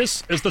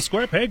This is the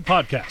Square Peg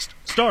Podcast,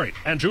 starring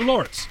Andrew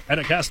Lawrence and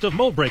a cast of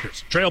mold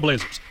breakers,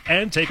 trailblazers,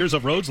 and takers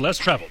of roads less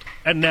traveled.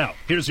 And now,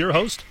 here's your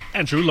host,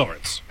 Andrew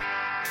Lawrence.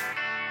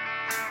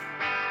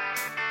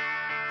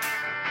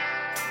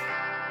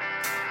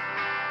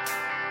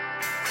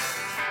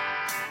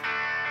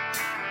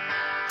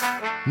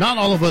 Not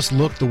all of us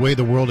look the way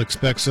the world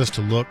expects us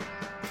to look,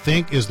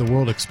 think as the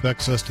world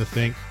expects us to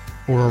think,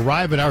 or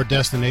arrive at our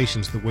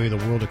destinations the way the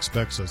world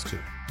expects us to.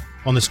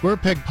 On the Square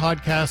Peg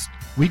Podcast,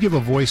 we give a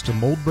voice to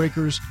mold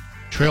breakers,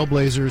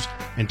 trailblazers,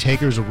 and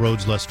takers of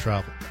roads less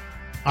traveled.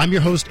 I'm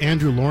your host,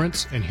 Andrew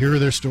Lawrence, and here are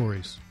their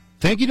stories.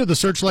 Thank you to the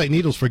Searchlight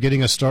Needles for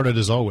getting us started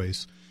as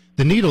always.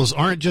 The Needles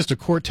aren't just a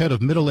quartet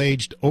of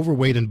middle-aged,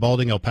 overweight, and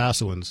balding El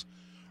Pasoans.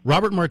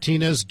 Robert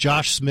Martinez,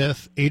 Josh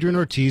Smith, Adrian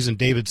Ortiz, and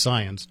David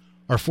Syons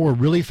are four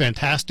really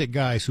fantastic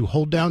guys who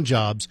hold down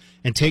jobs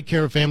and take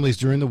care of families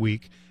during the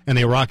week, and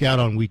they rock out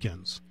on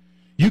weekends.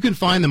 You can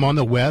find them on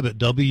the web at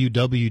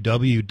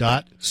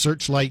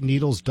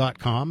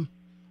www.searchlightneedles.com,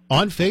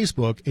 on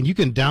Facebook, and you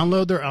can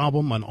download their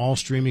album on all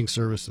streaming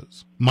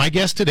services. My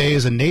guest today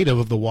is a native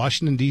of the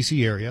Washington,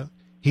 D.C. area.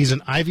 He's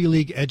an Ivy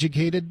League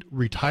educated,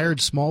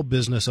 retired small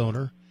business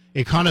owner,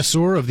 a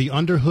connoisseur of the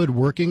underhood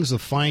workings of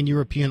fine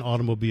European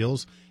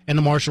automobiles, and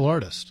a martial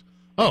artist.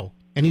 Oh,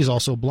 and he's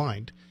also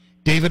blind.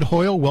 David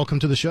Hoyle, welcome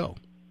to the show.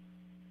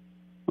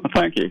 Well,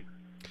 thank you.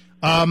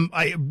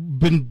 I've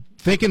been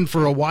thinking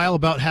for a while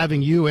about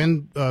having you,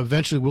 and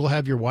eventually we'll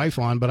have your wife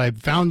on, but I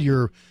found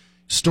your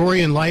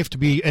story in life to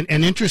be an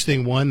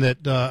interesting one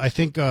that I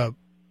think our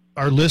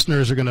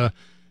listeners are going to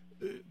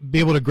be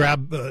able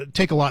to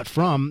take a lot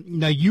from.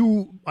 Now,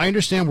 I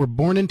understand, were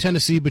born in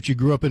Tennessee, but you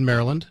grew up in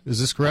Maryland. Is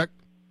this correct?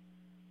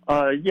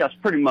 Yes,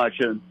 pretty much.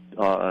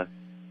 Well,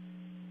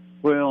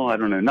 I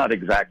don't know, not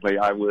exactly.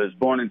 I was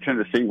born in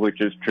Tennessee,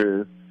 which is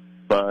true,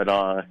 but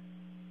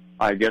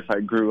I guess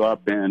I grew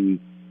up in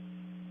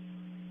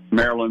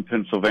Maryland,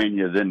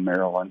 Pennsylvania, then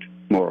Maryland,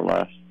 more or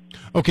less.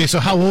 Okay, so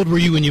how old were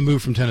you when you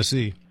moved from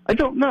Tennessee? I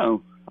don't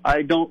know.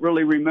 I don't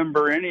really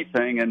remember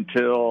anything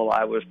until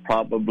I was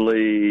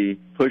probably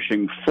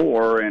pushing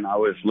 4, and I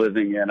was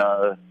living in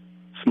a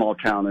small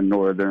town in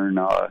northern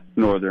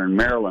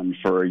Maryland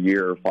for a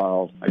year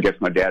while I guess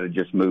my dad had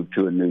just moved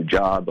to a new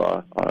job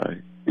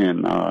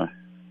in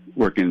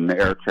working in the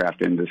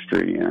aircraft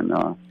industry in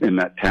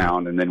that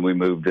town, and then we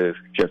moved to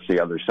just the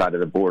other side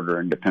of the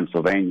border into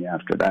Pennsylvania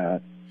after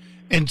that.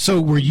 And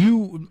so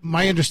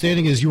my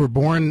understanding is you were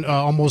born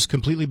almost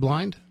completely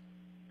blind?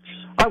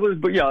 I was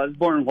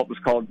born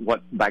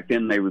what back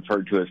then they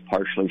referred to as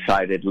partially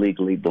sighted,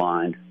 legally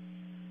blind,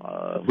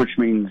 which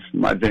means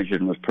my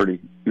vision was pretty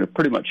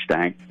much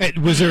stank.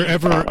 Was there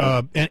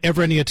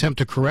ever any attempt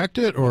to correct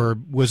it, or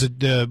was it,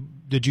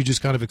 did you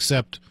just kind of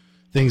accept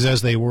things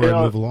as they were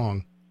and move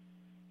along?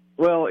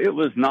 Well, it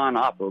was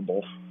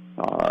non-operable.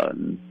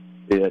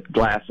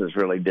 Glasses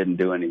really didn't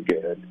do any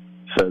good.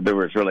 So there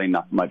was really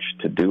not much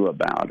to do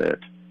about it.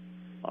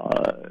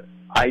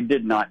 I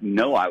did not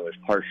know I was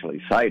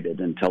partially sighted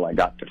until I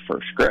got to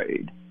first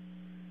grade.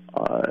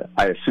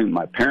 I assumed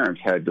my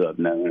parents had to have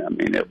known. I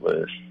mean,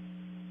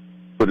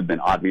 would have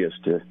been obvious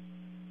to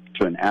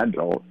an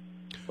adult.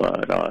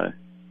 But I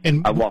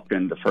walked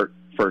into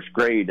first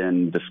grade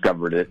and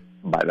discovered it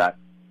by that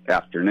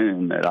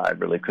afternoon that I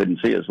really couldn't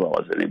see as well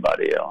as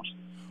anybody else.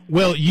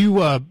 Well,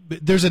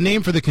 there's a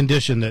name for the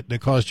condition that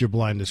caused your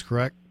blindness,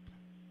 correct?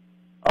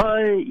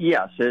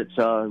 Yes, it's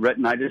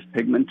retinitis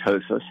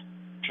pigmentosa,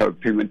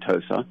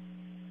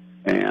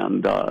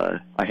 and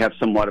I have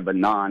somewhat of a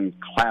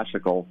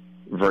non-classical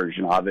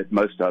version of it.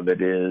 Most of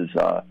it is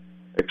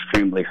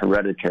extremely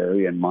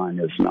hereditary, and mine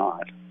is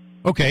not.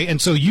 Okay,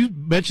 and so you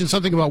mentioned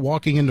something about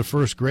walking into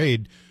first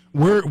grade.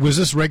 Was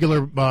this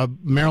regular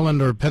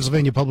Maryland or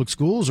Pennsylvania public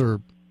schools,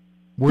 or?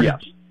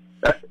 Yes.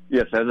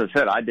 Yes, as I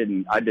said, I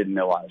didn't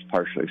know I was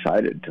partially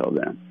sighted till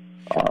then.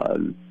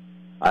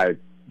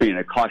 Being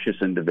a cautious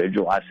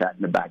individual, I sat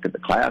in the back of the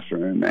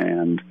classroom,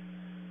 and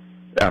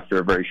after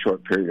a very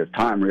short period of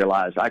time,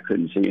 realized I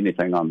couldn't see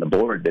anything on the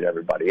board that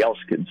everybody else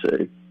could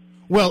see.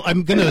 Well,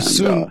 I'm going to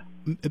assume.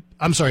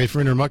 I'm sorry for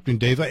interrupting,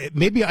 Dave.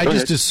 Maybe I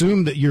just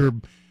assumed that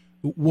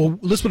well,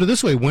 let's put it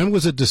this way. When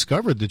was it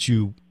discovered that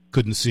you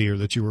couldn't see or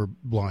that you were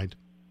blind?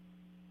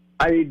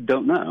 I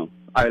don't know.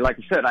 Like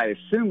I said, I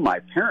assume my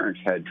parents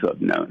had to have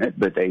known it,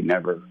 but they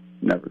never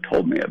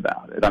told me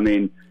about it. I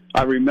mean,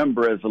 I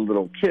remember as a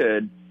little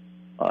kid,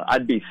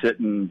 I'd be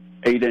sitting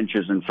 8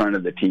 inches in front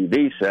of the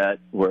TV set,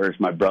 whereas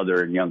my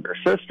brother and younger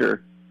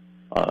sister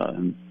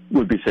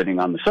would be sitting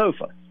on the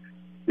sofa,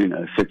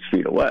 6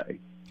 feet away.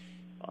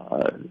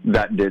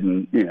 That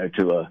didn't,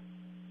 to a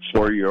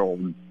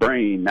 4-year-old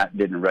brain, that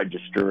didn't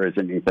register as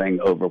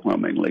anything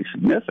overwhelmingly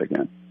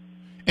significant.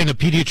 And the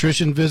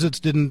pediatrician visits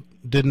didn't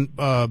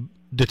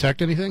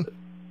detect anything?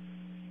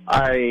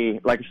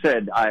 Like I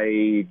said,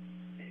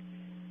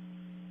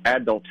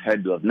 adults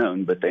had to have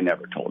known, but they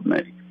never told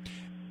me.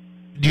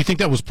 Do you think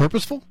that was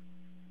purposeful?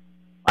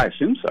 I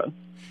assume so.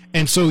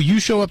 And so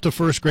you show up to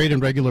first grade in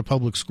regular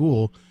public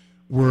school.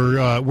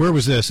 Where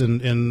was this?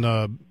 In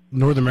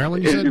Northern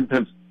Maryland, you said?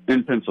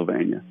 In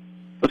Pennsylvania.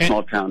 a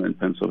small town in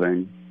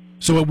Pennsylvania.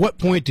 So at what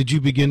point did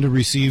you begin to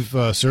receive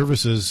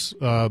services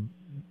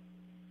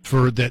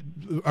for that,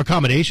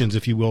 accommodations,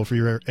 if you will, for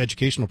your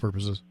educational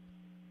purposes?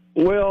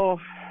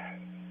 Well,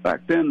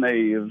 back then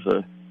it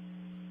was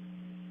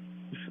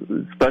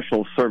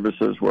special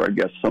services were, I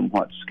guess,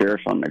 somewhat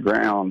scarce on the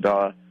ground.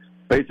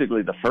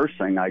 Basically, the first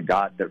thing I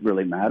got that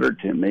really mattered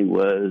to me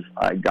was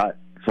I got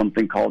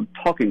something called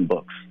talking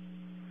books,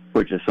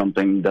 which is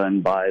something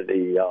done by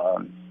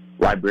the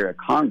Library of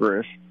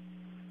Congress,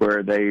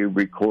 where they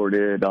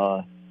recorded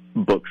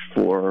books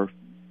for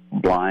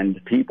blind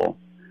people.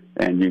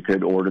 And you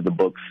could order the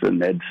books,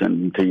 and they'd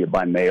send them to you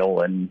by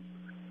mail, and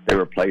they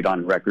were played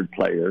on record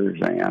players,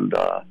 and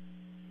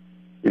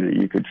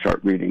you could start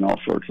reading all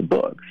sorts of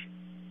books.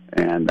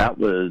 And that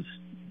was,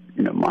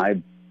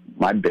 my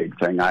big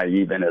thing.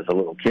 Even as a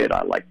little kid,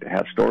 I liked to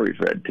have stories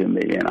read to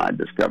me, and I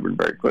discovered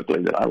very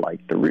quickly that I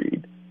liked to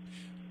read.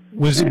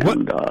 What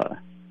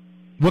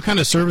kind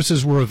of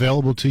services were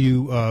available to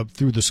you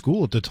through the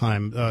school at the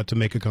time to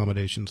make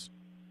accommodations?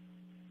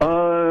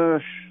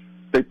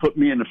 They put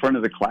me in the front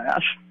of the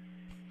class.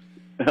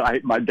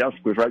 My desk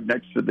was right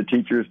next to the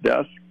teacher's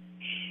desk,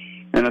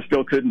 and I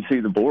still couldn't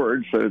see the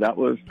board, so that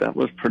was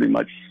pretty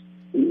much,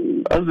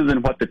 other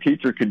than what the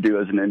teacher could do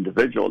as an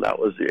individual, that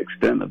was the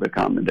extent of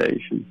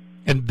accommodation.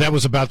 And that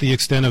was about the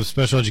extent of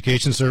special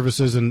education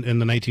services in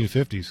the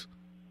 1950s?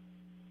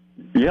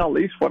 Yeah, at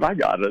least what I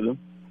got of them.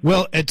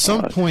 Well, at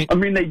some point...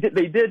 they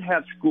did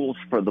have schools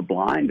for the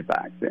blind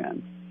back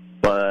then,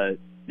 but,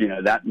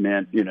 that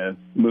meant,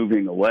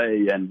 moving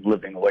away and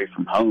living away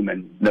from home,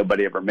 and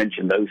nobody ever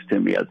mentioned those to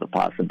me as a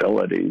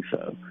possibility,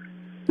 so,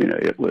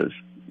 it was,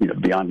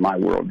 beyond my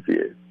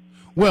worldview.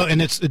 Well,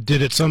 and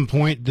did at some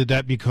point, did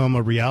that become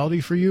a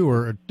reality for you,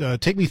 or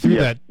take me through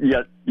that?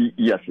 Yes,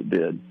 it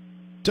did.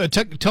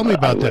 Tell me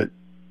about that.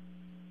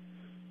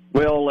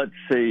 Well, let's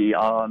see.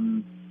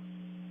 I'm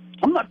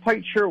not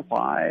quite sure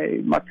why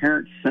my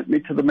parents sent me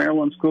to the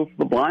Maryland School for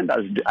the Blind. I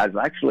was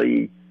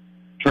actually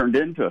turned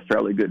into a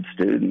fairly good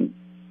student,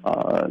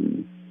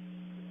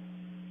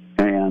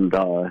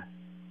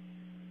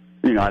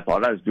 I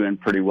thought I was doing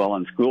pretty well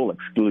in school,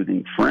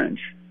 excluding French.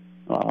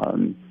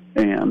 I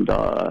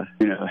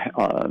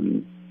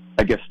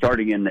guess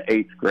starting in the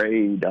 8th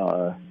grade,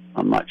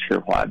 I'm not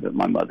sure why, but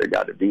my mother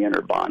got a bee in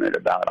her bonnet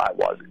about I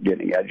wasn't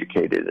getting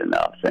educated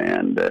enough,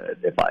 and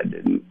if I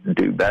didn't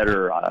do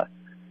better,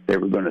 they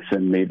were going to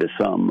send me to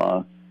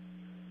some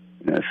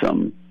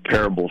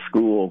terrible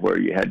school where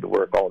you had to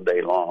work all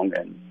day long,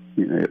 and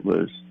it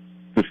was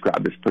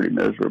described as pretty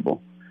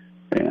miserable.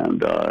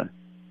 And I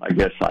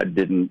guess I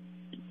didn't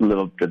live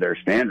up to their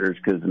standards,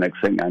 because the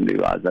next thing I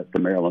knew, I was at the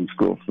Maryland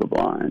School for the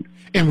Blind.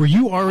 And were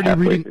you already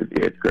reading through the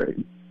 8th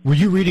grade? Were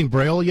you reading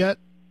Braille yet?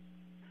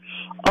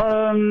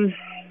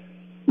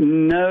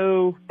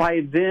 No.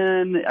 By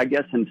then, I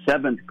guess in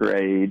 7th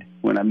grade,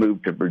 when I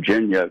moved to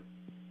Virginia,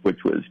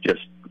 which was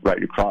just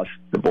right across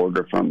the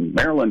border from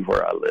Maryland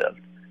where I lived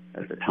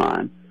at the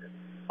time,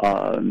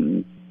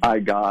 I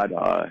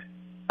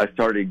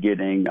started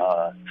getting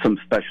some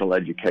special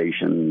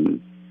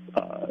education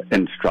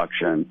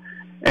instruction,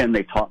 and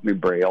they taught me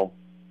Braille,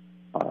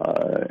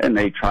 and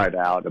they tried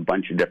out a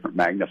bunch of different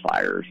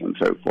magnifiers and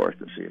so forth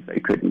to see if they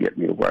couldn't get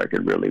me to where I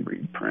could really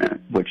read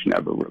print, which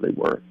never really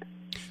worked.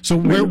 So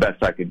the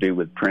best I could do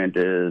with print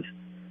is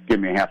give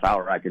me a half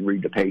hour, I could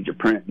read the page of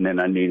print, and then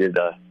I needed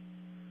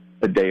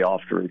a day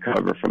off to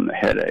recover from the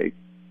headache.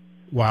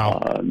 Wow.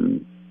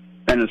 And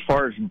as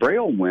far as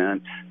Braille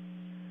went,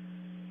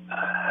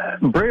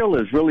 Braille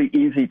is really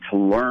easy to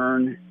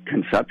learn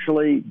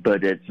conceptually,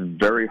 but it's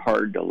very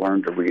hard to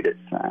learn to read it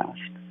fast.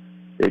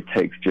 It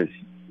takes just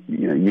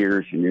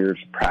years and years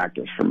of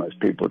practice for most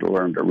people to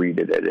learn to read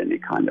it at any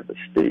kind of a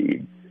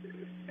speed.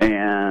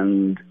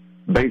 And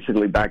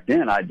basically back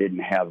then I didn't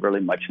have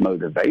really much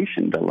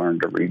motivation to learn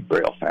to read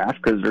Braille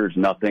fast, because there's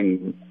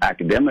nothing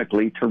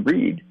academically to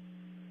read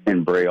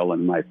in Braille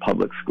in my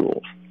public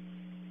schools.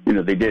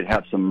 They did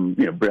have some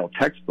Braille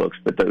textbooks,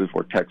 but those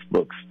were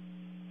textbooks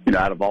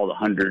out of all the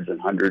hundreds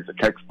and hundreds of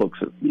textbooks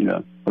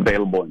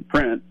available in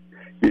print,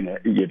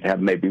 you'd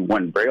have maybe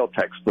one Braille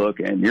textbook,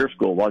 and your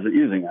school wasn't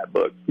using that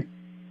book.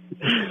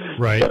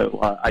 Right. So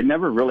I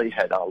never really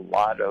had a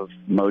lot of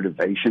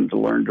motivation to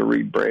learn to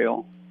read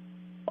Braille.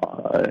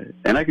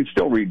 And I can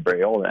still read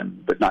Braille,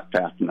 but not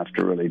fast enough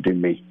to really do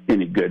me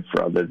any good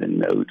for other than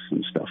notes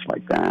and stuff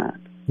like that.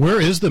 Where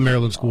is the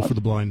Maryland School for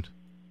the Blind?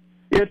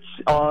 It's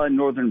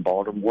northern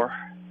Baltimore.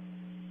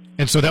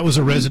 And so that was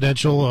a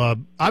residential,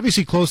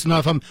 obviously close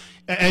enough.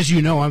 As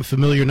you know, I'm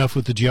familiar enough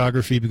with the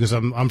geography because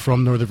I'm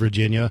from Northern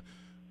Virginia.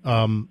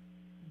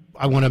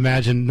 I want to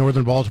imagine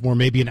northern Baltimore,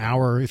 maybe an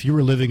hour. If you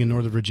were living in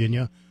Northern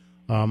Virginia,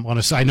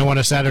 I know on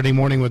a Saturday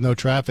morning with no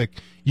traffic,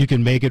 you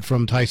can make it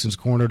from Tyson's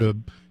Corner to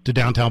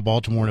downtown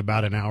Baltimore in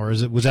about an hour.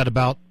 Was that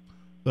about?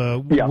 Yeah.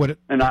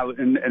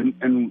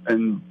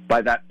 And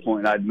by that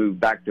point, I'd moved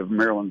back to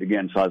Maryland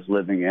again, so I was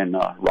living in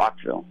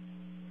Rockville.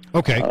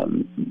 Okay.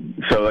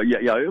 So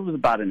it was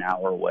about an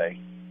hour away.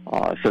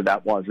 So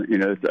that wasn't,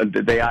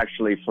 they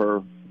actually,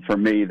 for for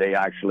me, they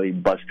actually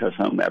bussed us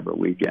home every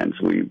weekend.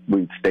 So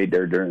we stayed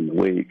there during the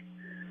week.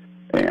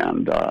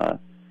 And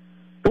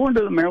going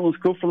to the Maryland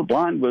School for the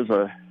Blind was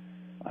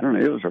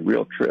it was a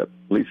real trip,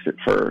 at least at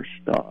first.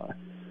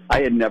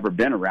 I had never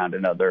been around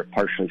another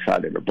partially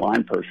sighted or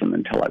blind person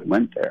until I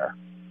went there.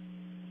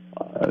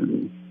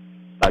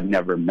 I'd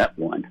never met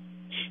one.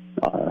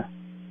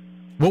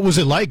 What was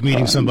it like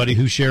meeting somebody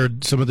who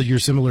shared some of your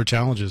similar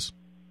challenges?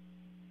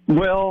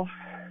 Well,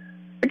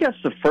 I guess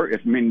this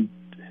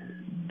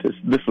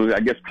was, I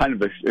guess, kind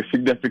of a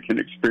significant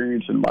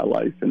experience in my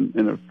life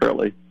in a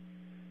fairly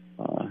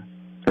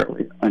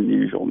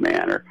unusual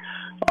manner.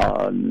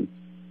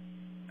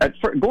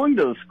 Going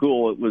to the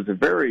school, it was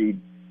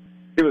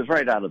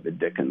right out of the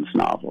Dickens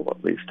novel,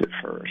 at least at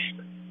first.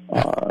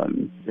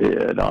 And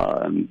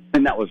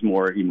that was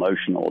more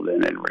emotional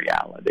than in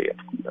reality,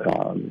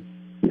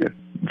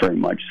 very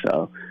much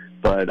so.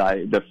 But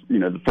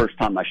the first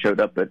time I showed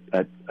up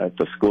at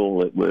the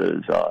school, it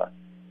was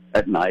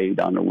at night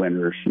on a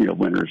winter's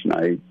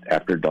night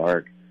after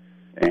dark,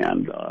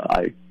 and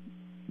I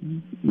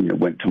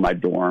went to my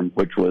dorm,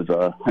 which was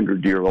a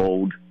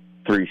 100-year-old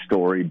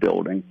 3-story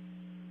building,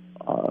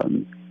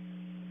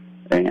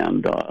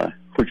 and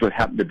which would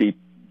happen to be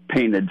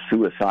painted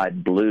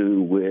suicide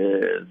blue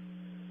with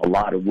a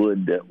lot of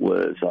wood that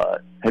was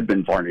had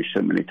been varnished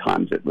so many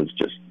times it was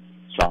just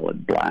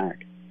solid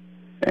black.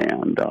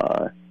 And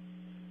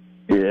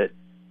it,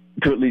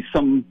 to at least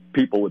some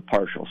people with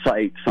partial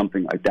sight,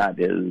 something like that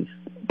is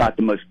about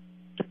the most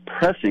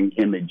depressing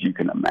image you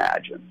can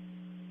imagine.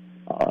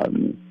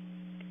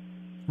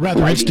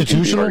 Rather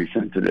institutional. Very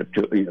sensitive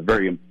to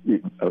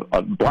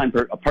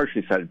a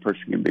partially sighted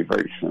person can be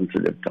very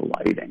sensitive to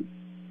lighting,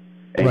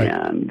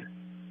 and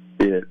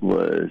it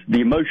was the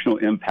emotional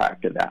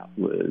impact of that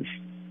was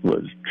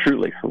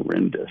truly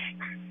horrendous,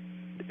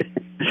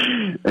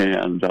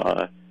 and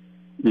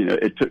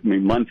it took me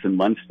months and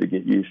months to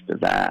get used to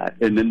that.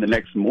 And then the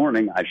next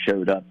morning, I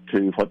showed up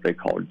to what they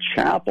called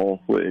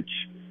chapel, which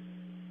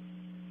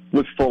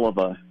was full of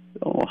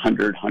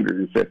 100,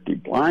 150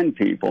 blind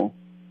people.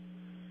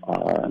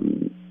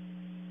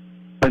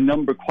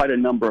 Quite a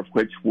number of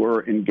which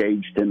were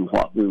engaged in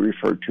what we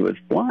refer to as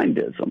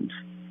blindisms.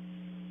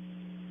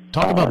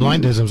 Talk about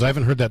blindisms. I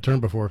haven't heard that term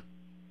before.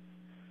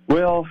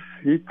 Well,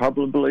 you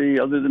probably,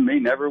 other than me,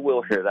 never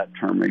will hear that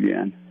term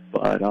again.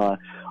 But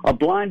a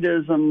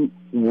blindism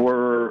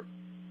were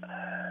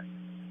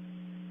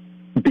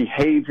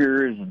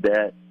behaviors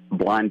that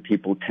blind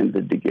people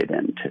tended to get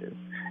into.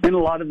 And a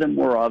lot of them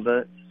were of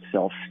a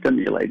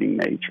self-stimulating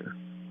nature.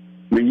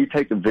 I mean, you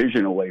take a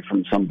vision away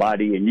from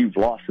somebody and you've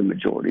lost the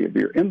majority of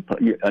your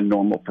input, a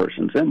normal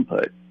person's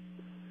input.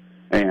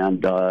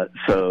 And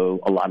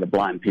so a lot of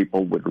blind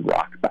people would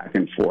rock back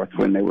and forth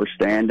when they were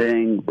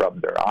standing,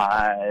 rub their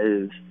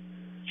eyes,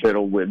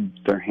 fiddle with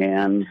their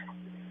hands.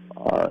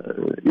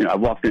 I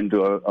walked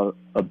into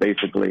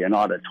basically an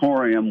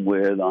auditorium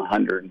with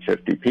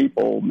 150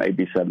 people,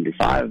 maybe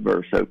 75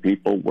 or so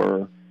people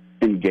were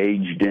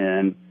engaged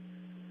in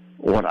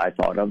what I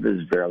thought of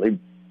as very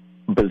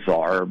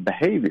bizarre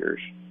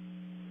behaviors.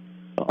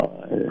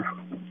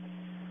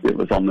 It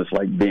was almost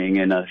like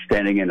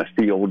standing in a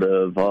field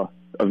of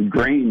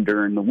grain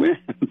during the wind.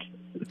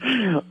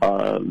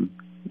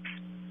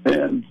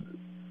 And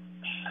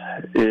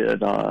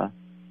it,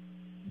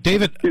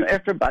 David,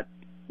 after about,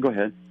 go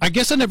ahead. I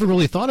guess I never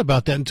really thought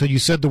about that until you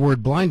said the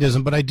word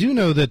blindism, but I do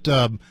know that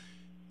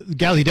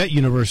Gallaudet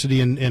University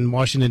in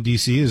Washington,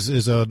 D.C.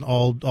 is an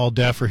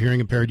all-deaf or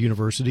hearing-impaired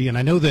university, and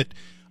I know that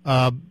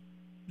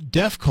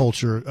deaf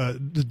culture,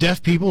 the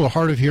deaf people or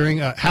hard of hearing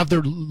have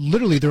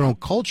literally their own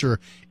culture.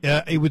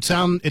 It would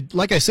sound,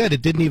 like I said,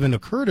 it didn't even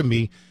occur to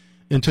me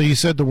until you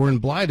said the word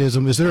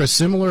blindism. Is there a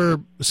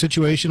similar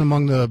situation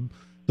among the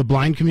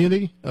blind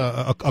community,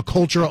 a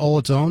culture all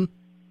its own,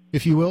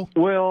 if you will?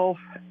 Well,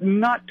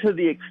 not to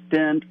the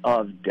extent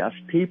of deaf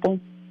people.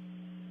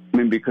 I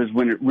mean, because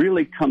when it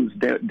really comes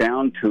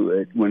down to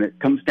it, when it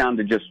comes down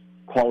to just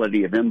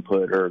quality of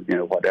input or,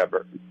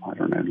 whatever, I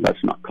don't know,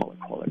 let's not call it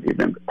quality of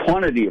input.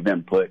 Quantity of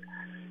input,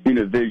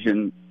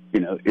 vision,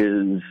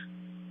 is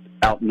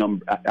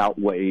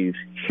outweighs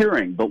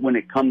hearing. But when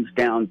it comes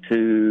down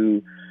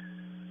to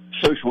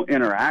social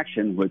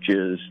interaction, which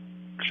is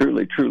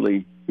truly,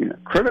 truly,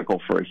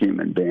 critical for a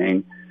human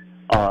being,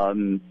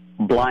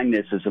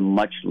 blindness is a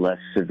much less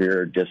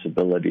severe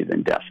disability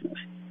than deafness.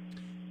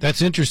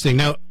 That's interesting.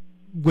 Now,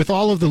 with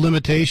all of the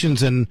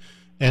limitations and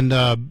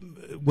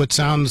what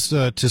sounds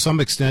to some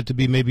extent to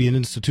be maybe an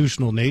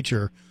institutional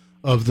nature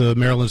of the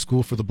Maryland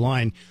School for the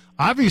Blind,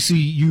 obviously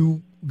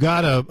you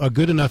got a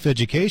good enough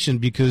education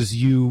because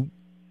you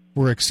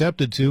were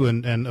accepted to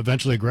and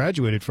eventually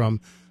graduated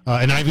from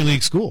an Ivy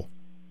League school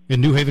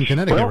in New Haven,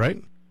 Connecticut,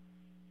 right?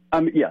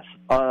 Yes.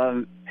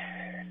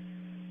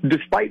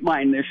 Despite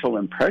my initial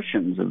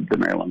impressions of the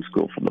Maryland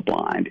School for the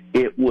Blind,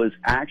 it was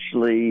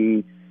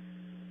actually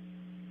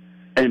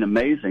an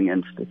amazing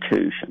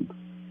institution.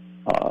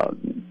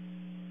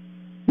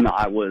 Now,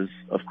 I was,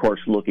 of course,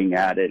 looking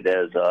at it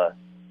as a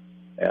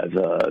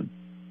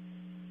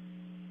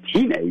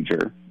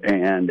teenager,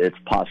 and it's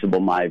possible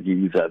my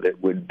views of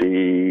it would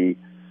be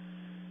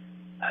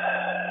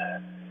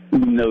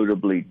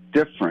notably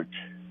different,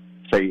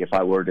 say, if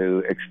I were to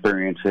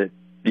experience it,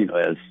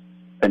 as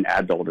an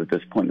adult at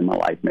this point in my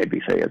life,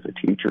 maybe say as a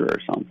teacher or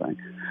something.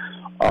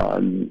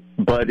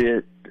 But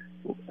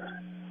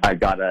I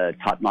got a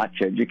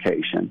top-notch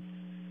education.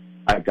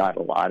 I got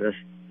a lot of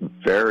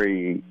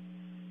very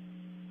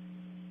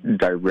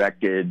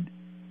directed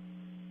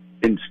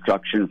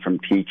instruction from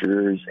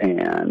teachers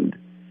and,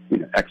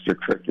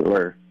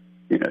 extracurricular,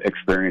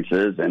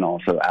 experiences, and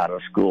also out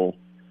of school,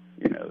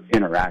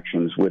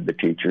 interactions with the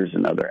teachers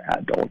and other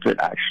adults. It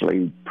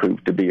actually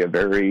proved to be a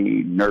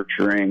very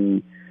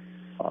nurturing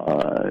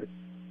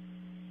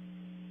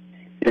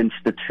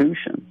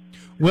institution.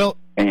 Well,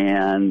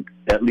 and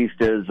at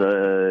least as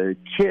a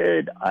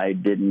kid, I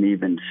didn't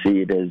even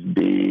see it as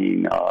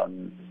being,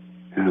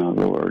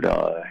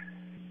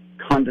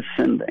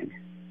 condescending.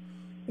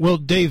 Well,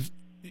 Dave,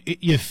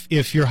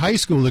 if your high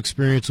school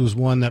experience was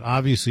one that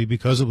obviously,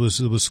 because it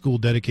was school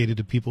dedicated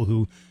to people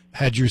who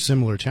had your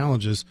similar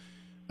challenges,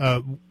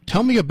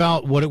 tell me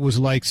about what it was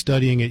like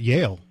studying at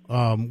Yale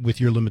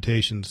with your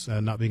limitations,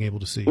 not being able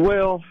to see.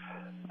 Well,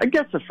 I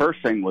guess the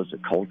first thing was a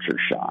culture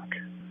shock.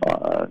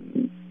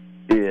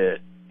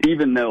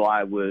 Even though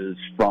I was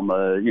from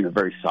a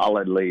very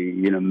solidly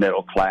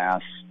middle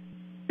class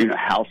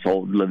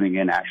household, living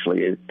in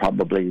actually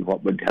probably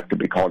what would have to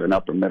be called an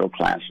upper middle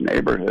class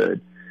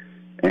neighborhood,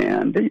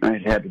 and I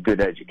had a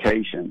good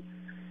education.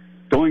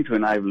 Going to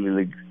an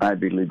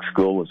Ivy League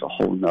school was a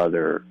whole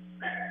nother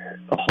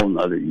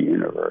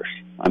universe.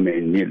 I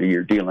mean,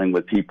 you're dealing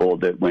with people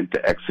that went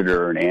to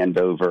Exeter and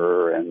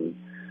Andover, and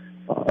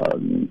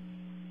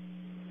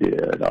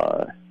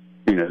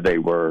they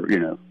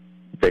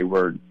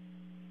were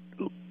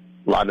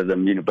a lot of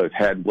them, both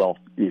had wealth,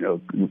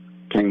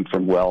 came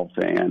from wealth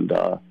and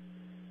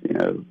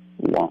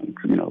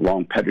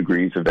long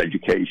pedigrees of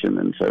education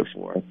and so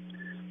forth.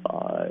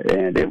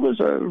 And it was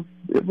a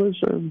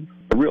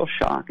real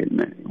shock in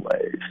many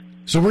ways.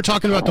 So we're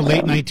talking about the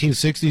late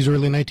 1960s,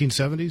 early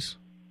 1970s?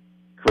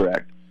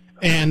 Correct.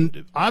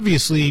 And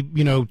obviously,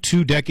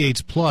 2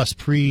 decades plus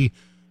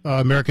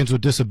pre-Americans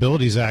with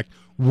Disabilities Act,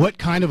 what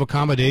kind of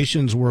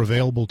accommodations were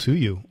available to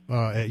you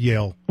at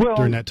Yale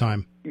during that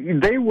time?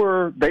 They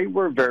were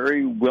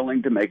very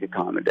willing to make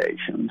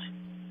accommodations.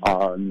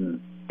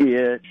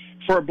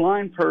 For a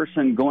blind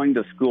person going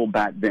to school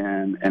back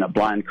then and a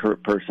blind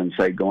person,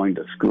 say, going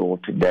to school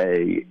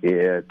today,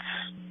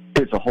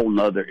 it's a whole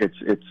nother,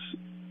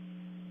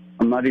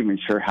 I'm not even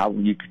sure how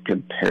you could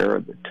compare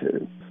the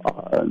two.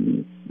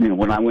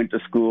 When I went to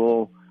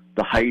school,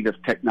 the height of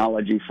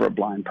technology for a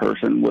blind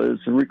person was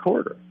a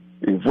recorder,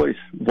 a voice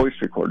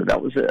recorder.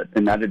 That was it.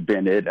 And that had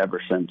been it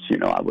ever since,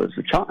 I was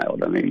a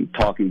child. I mean,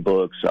 talking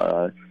books,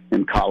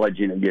 in college,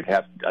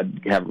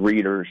 I'd have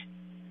readers,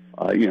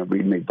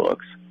 read me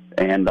books.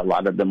 And a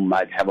lot of them,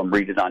 I'd have them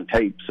read it on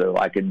tape so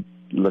I could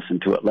listen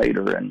to it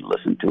later and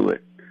listen to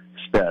it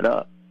sped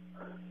up.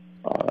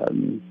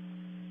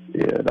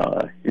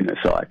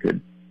 So I could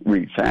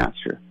read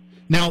faster.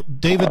 Now,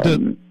 David,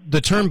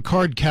 the term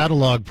card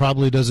catalog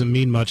probably doesn't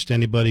mean much to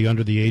anybody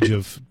under the age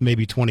of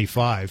maybe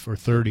 25 or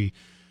 30.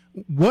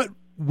 What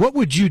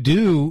would you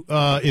do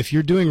if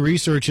you're doing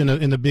research in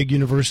a big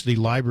university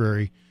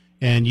library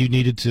and you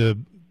needed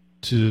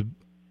to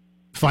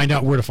find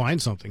out where to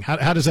find something?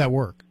 How does that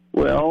work?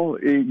 Well,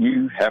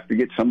 you have to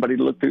get somebody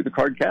to look through the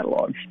card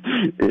catalogs.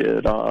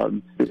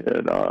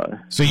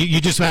 So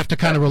you just have to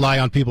kind of rely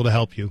on people to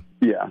help you.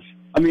 Yes.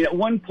 I mean, at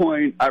one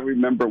point, I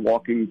remember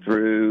walking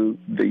through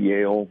the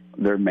Yale,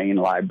 their main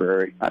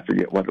library. I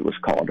forget what it was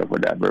called or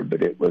whatever,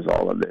 but it was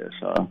all of this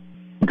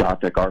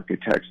Gothic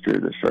architecture,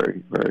 this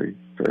very, very,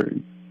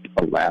 very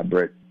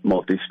elaborate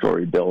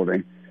multi-story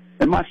building.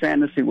 And my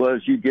fantasy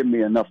was, you give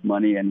me enough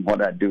money, and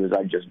what I'd do is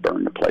I'd just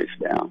burn the place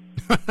down.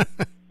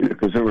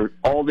 Because there were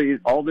all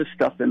this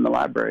stuff in the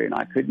library, and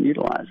I couldn't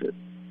utilize it.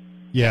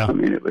 Yeah. I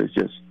mean, it was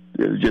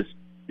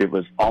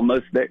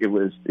almost there. It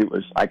was,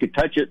 I could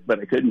touch it, but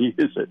I couldn't use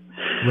it.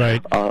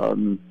 Right.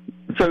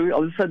 So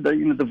all of a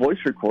sudden, the voice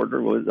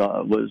recorder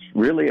was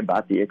really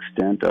about the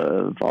extent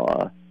of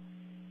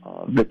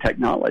the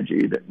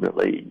technology that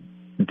really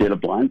did a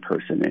blind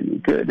person any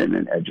good in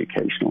an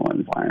educational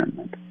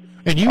environment.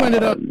 And you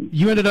ended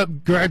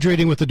up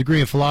graduating with a degree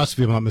in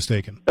philosophy, if I'm not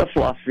mistaken.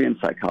 Philosophy and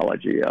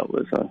psychology. It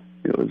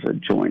was a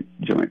joint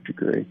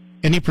degree.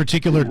 Any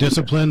particular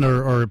discipline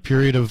or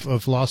period of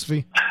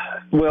philosophy?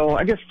 Well,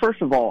 I guess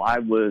first of all, I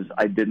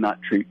did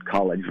not treat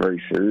college very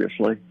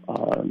seriously.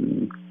 I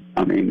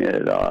mean,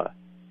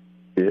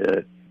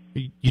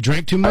 You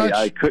drank too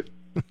much?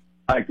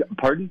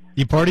 Pardon?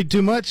 You partied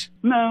too much?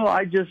 No,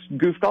 I just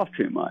goofed off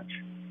too much.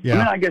 Yeah. I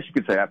mean, I guess you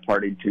could say I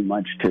partied too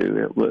much too.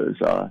 It was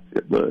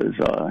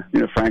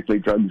frankly,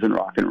 drugs and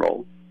rock and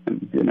roll,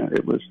 and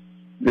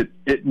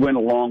it went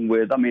along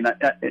with. I mean,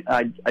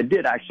 I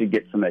did actually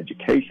get some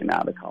education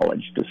out of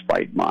college,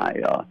 despite my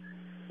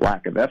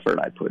lack of effort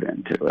I put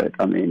into it.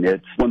 I mean,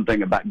 it's one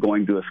thing about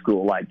going to a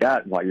school like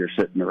that while you're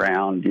sitting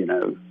around,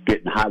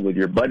 getting high with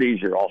your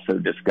buddies. You're also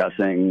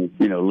discussing,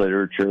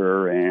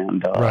 literature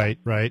and, right.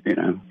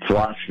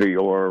 philosophy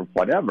or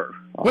whatever.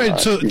 Wait,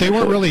 so they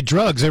weren't really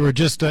drugs. They were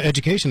just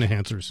education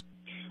enhancers.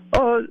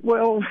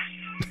 Well,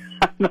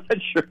 I'm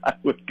not sure I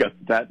would go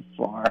that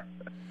far.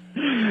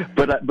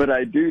 But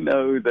I do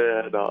know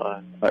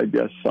that, I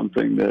guess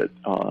something that,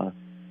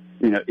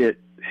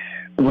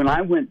 when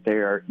I went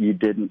there, you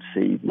didn't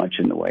see much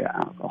in the way of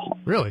alcohol.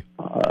 Really?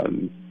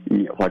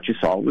 What you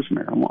saw was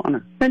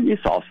marijuana, and you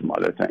saw some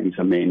other things.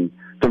 I mean,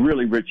 the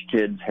really rich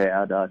kids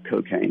had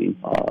cocaine,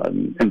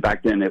 and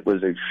back then it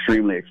was an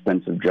extremely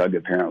expensive drug,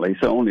 apparently,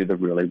 so only the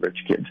really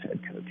rich kids had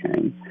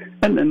cocaine.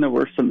 And then there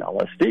were some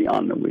LSD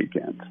on the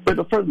weekends. But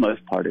for the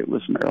most part, it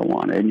was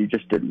marijuana, and you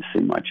just didn't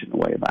see much in the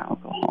way of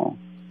alcohol.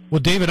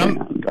 Well, David,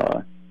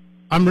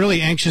 I'm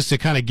really anxious to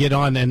kind of get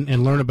on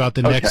and learn about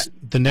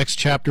the next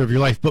chapter of your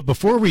life. But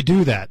before we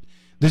do that,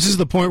 this is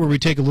the point where we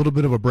take a little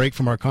bit of a break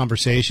from our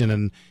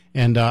conversation,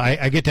 and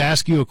I get to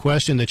ask you a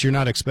question that you're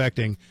not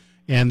expecting.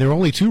 And there are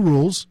only 2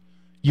 rules.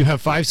 You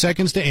have 5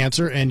 seconds to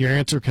answer, and your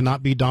answer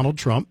cannot be Donald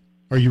Trump.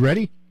 Are you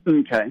ready?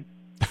 Okay.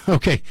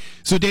 Okay.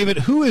 So, David,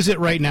 who is it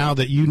right now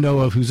that you know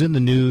of who's in the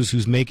news,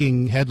 who's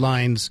making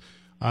headlines,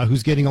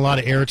 who's getting a lot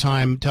of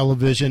airtime,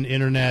 television,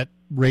 internet,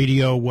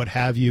 radio, what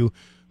have you,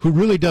 who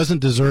really doesn't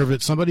deserve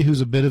it? Somebody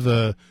who's a bit of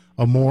a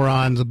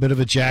moron, a bit of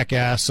a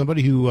jackass,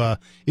 somebody who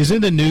is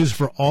in the news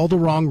for all the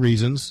wrong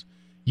reasons.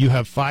 You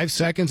have 5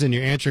 seconds, and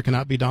your answer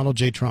cannot be Donald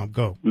J. Trump.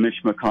 Go.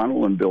 Mitch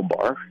McConnell and Bill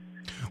Barr.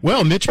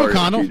 Well, Mitch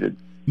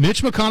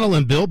McConnell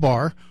and Bill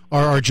Barr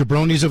are our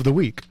jabronis of the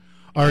week.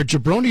 Our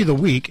jabroni of the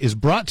week is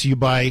brought to you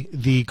by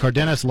the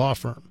Cardenas Law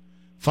Firm.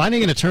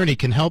 Finding an attorney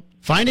to help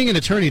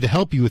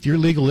you with your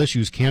legal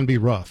issues can be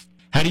rough.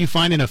 How do you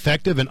find an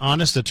effective and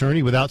honest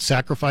attorney without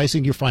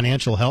sacrificing your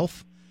financial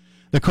health?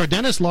 The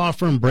Cardenas Law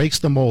Firm breaks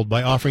the mold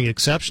by offering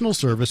exceptional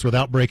service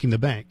without breaking the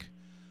bank.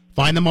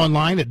 Find them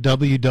online at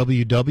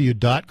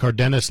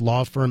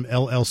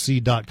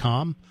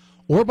www.cardenaslawfirmllc.com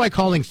or by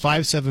calling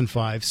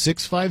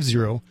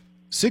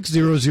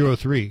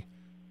 575-650-6003.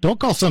 Don't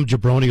call some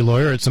jabroni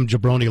lawyer at some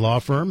jabroni law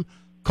firm.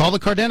 Call the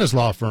Cardenas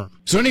Law Firm.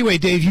 So anyway,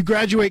 Dave, you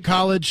graduate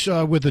college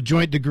with a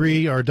joint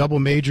degree, or a double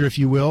major, if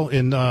you will,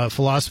 in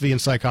philosophy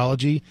and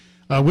psychology.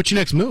 What's your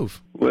next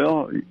move?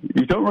 Well,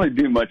 you don't really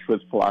do much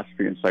with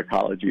philosophy and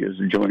psychology as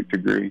a joint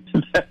degree.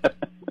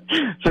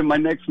 So my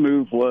next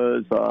move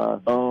was,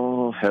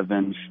 oh,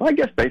 heavens. I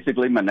guess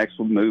basically my next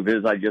move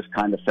is I just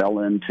kind of fell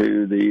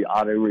into the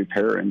auto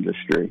repair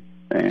industry.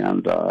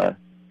 And I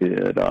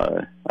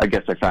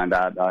guess I found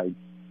out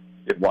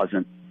it was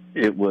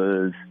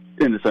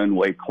in its own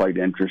way quite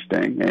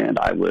interesting, and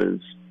I was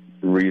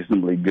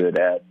reasonably good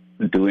at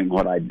doing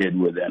what I did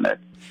within it.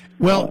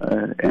 Well,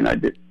 and I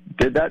did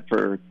that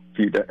for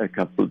a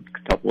couple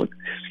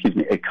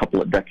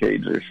of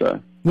decades or so.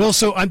 Well,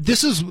 so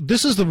this is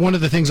one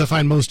of the things I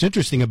find most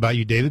interesting about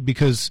you, David,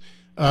 because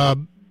I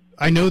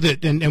know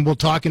that, and we'll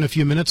talk in a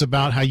few minutes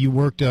about how you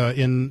worked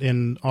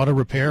in auto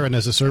repair and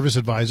as a service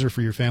advisor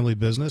for your family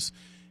business,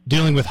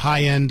 dealing with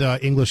high-end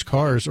English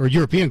cars or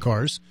European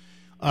cars.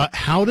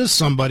 How does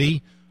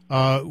somebody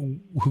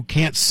who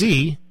can't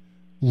see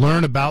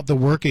learn about the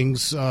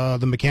workings,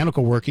 the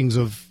mechanical workings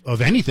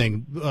of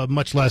anything,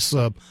 much less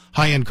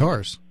high-end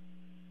cars?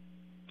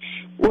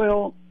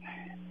 Well,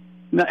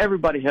 now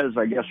everybody has,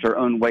 I guess, their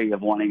own way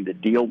of wanting to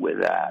deal with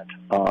that.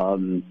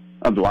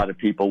 A lot of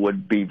people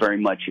would be very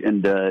much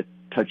into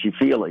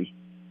touchy-feely,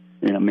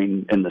 I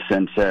mean, in the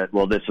sense that,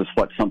 well, this is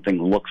what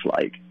something looks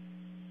like.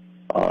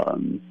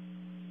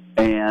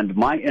 And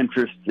my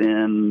interest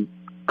in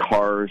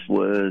cars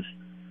was,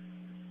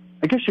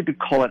 I guess you could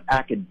call it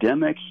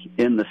academic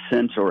in the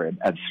sense, or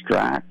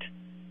abstract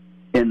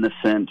in the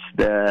sense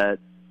that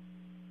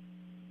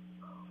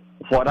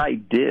what I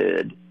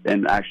did,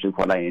 and actually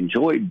what I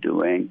enjoyed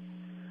doing,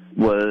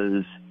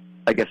 was,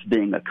 I guess,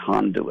 being a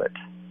conduit.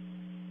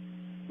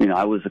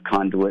 I was a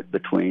conduit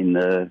between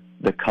the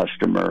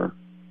customer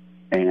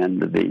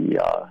and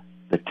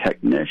the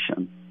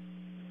technician.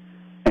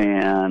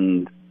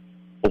 And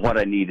what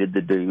I needed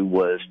to do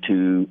was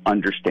to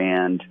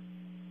understand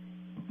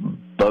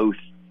both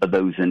of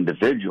those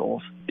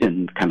individuals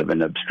in kind of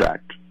an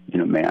abstract,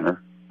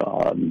 manner,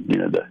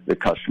 the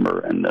customer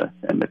and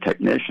the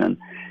technician.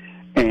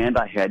 And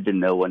I had to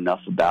know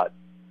enough about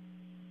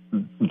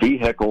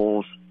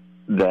vehicles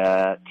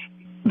that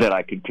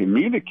I could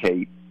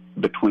communicate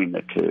between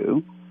the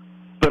two,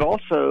 but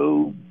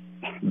also,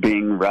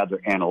 being rather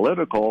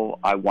analytical,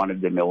 I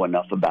wanted to know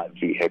enough about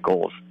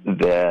vehicles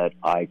that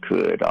I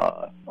could,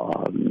 I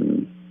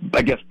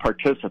guess,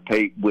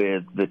 participate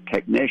with the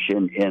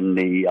technician in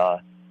the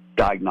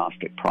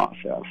diagnostic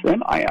process.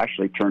 And I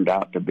actually turned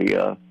out to be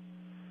a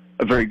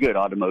very good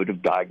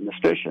automotive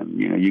diagnostician.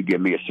 You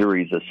give me a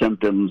series of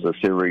symptoms, a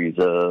series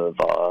of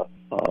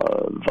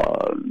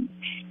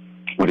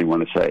what do you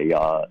want to say,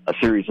 a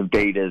series of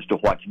data as to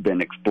what's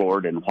been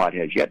explored and what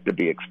has yet to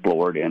be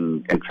explored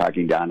in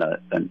tracking down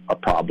a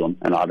problem,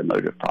 an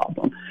automotive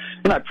problem.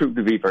 And I proved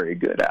to be very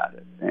good at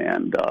it.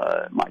 And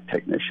my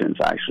technicians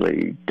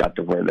actually got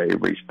to where they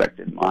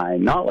respected my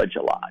knowledge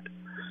a lot.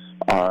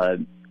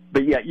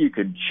 But yet you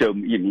could show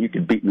me, you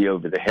could beat me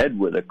over the head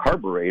with a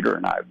carburetor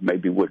and I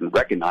maybe wouldn't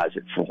recognize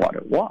it for what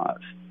it was.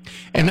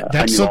 And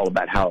I knew all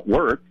about how it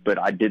worked, but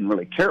I didn't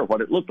really care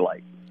what it looked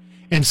like.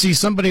 And see,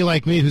 somebody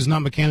like me who's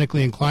not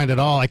mechanically inclined at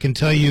all, I can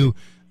tell you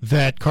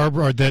that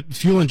that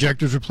fuel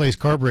injectors replaced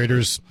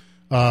carburetors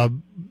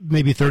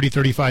maybe 30,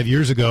 35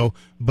 years ago,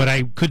 but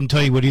I couldn't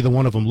tell you what either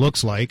one of them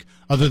looks like,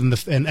 other than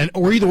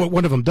or either what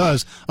one of them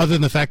does, other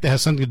than the fact that it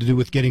has something to do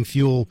with getting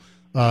fuel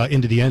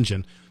into the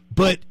engine.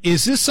 But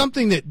is this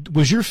something that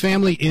was your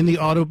family in the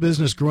auto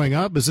business growing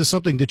up? Is this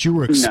something that you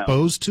were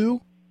exposed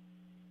to?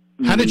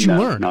 How did you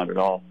learn? Not at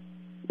all.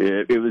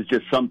 It was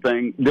just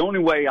something. The only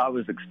way I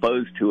was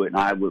exposed to it, and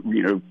I would,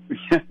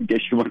 I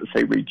guess you want to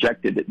say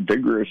rejected it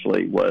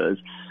vigorously, was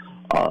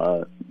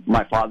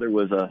my father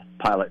was a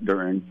pilot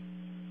during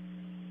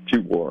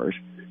 2 wars,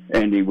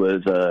 and he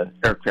was an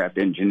aircraft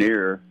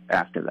engineer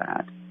after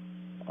that.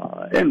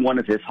 And one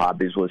of his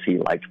hobbies was he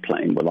liked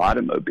playing with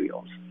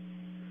automobiles.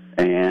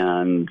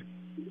 And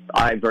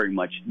I very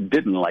much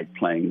didn't like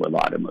playing with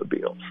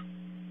automobiles.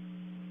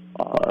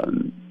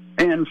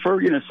 And for,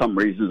 some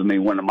reasons, I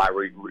mean, one of my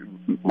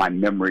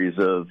memories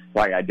of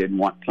why I didn't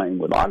want playing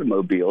with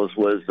automobiles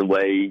was the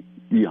way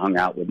you hung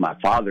out with my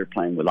father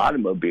playing with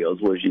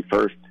automobiles was you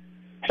first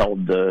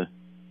held the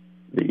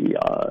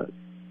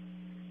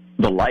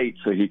light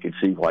so he could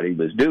see what he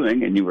was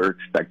doing, and you were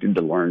expected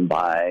to learn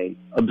by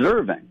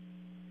observing.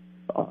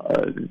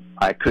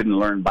 I couldn't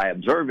learn by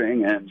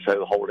observing, and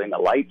so holding a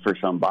light for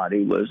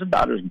somebody was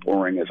about as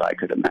boring as I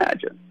could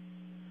imagine.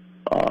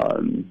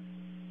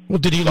 Well,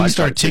 did he at least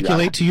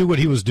articulate to you what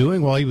he was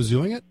doing while he was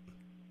doing it?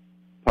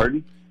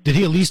 Pardon? Did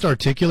he at least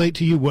articulate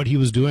to you what he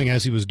was doing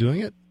as he was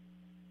doing it?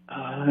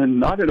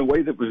 Not in a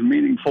way that was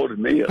meaningful to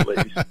me, at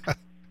least.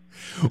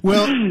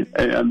 Well,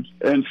 and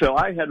so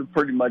I had a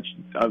pretty much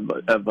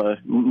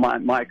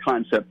my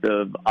concept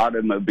of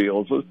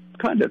automobiles was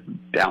kind of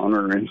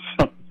downer in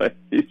some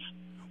ways.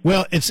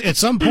 Well, it's at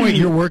some point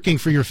you're working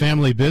for your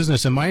family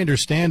business, and my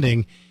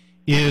understanding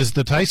is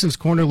the Tyson's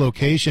Corner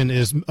location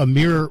is a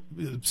mere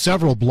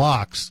several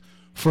blocks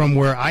from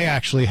where I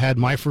actually had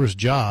my first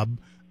job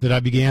that I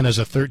began as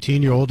a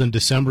 13-year-old in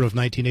December of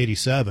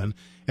 1987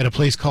 at a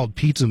place called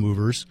Pizza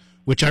Movers,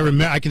 which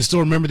I can still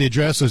remember the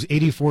address. It was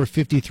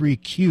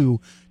 8453Q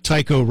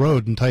Tyco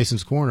Road in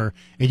Tyson's Corner,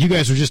 and you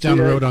guys were just down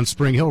the road on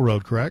Spring Hill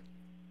Road, correct?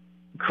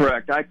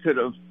 Correct. I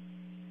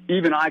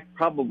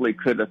probably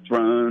could have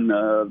thrown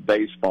a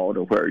baseball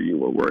to where you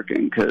were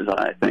working, because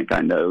I think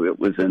I know it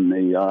was in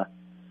the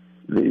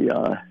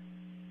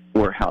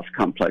warehouse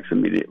complex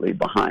immediately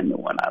behind the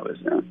one I was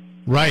in.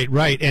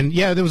 Right. And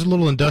yeah, there was a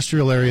little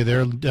industrial area there,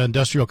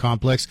 industrial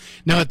complex.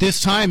 Now, at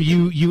this time,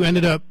 you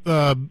ended up,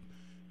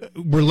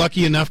 were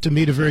lucky enough to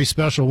meet a very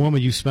special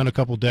woman you spent a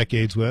couple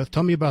decades with.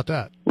 Tell me about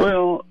that.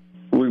 Well,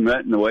 we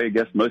met in the way I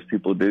guess most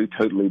people do,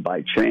 totally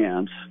by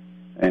chance.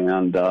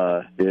 And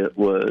it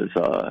was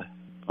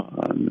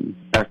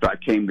after I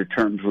came to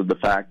terms with the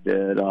fact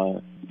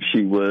that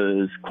she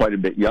was quite a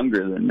bit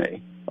younger than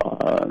me.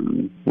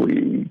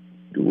 We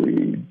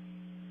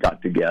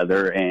got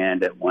together,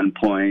 and at one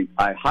point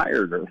I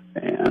hired her,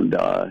 and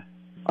I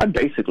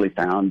basically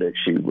found that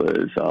she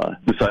was,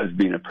 besides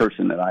being a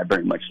person that I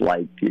very much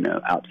liked,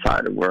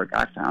 outside of work,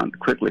 I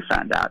quickly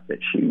found out that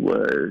she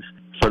was,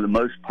 for the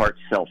most part,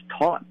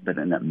 self-taught, but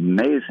an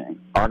amazing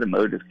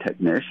automotive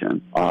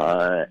technician,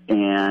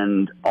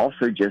 and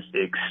also just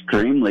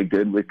extremely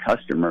good with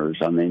customers.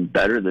 I mean,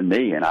 better than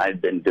me, and I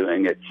had been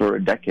doing it for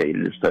a decade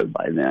or so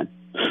by then.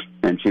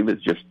 And she was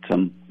just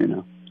some,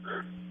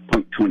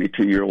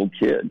 22-year-old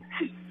kid.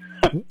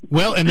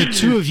 Well, and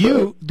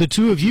the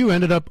two of you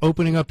ended up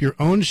opening up your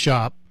own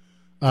shop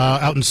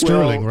out in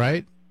Sterling,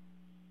 right?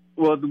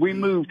 Well, we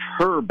moved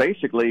her.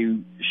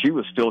 Basically, she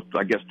was still,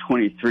 I guess,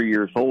 23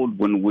 years old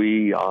when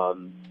we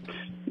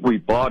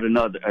bought a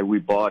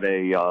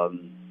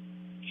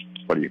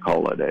what do you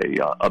call it?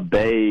 A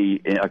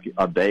bay in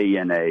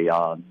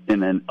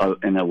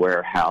a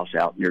warehouse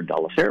out near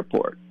Dulles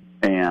Airport,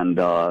 and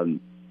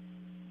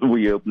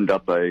we opened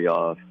up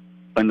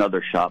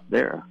another shop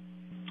there,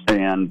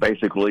 and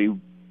basically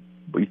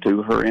we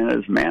threw her in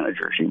as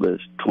manager. She was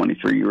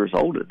 23 years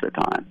old at the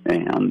time,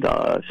 and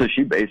so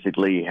she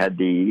basically had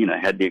the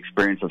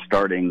experience of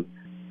starting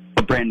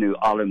a brand new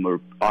auto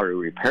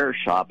repair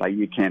shop.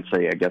 You can't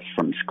say, I guess,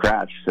 from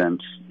scratch,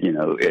 since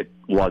it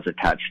was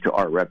attached to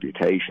our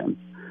reputation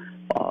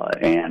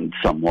and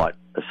somewhat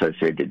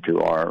associated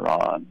to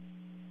our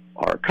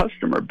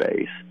customer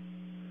base.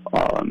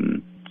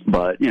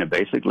 But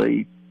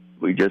basically,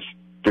 we just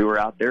threw her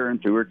out there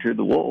and threw her to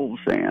the wolves,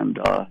 and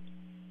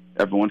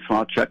every once in a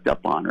while checked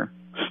up on her.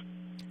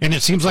 And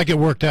it seems like it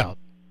worked out.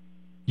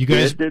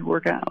 It did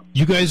work out.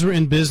 You guys were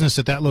in business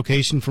at that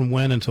location from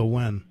when until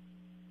when?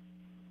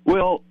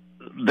 Well,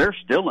 they're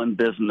still in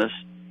business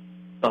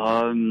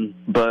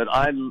But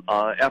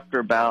after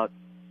about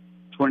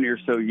 20 or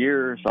so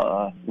years,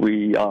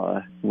 we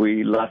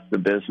left the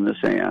business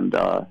and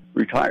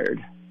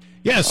retired.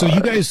 Yeah, so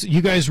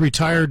you guys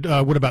retired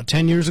what, about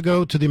 10 years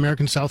ago to the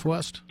American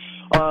Southwest?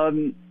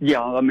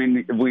 Yeah, I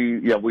mean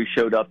we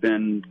showed up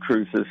in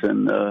cruises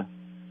in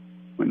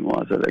when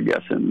was it? I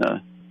guess in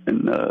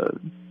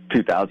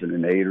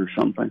 2008 or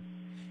something.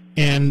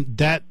 And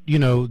that,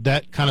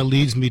 that kind of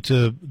leads me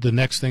to the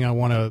next thing I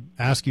want to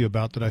ask you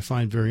about that I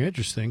find very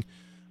interesting.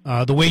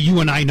 The way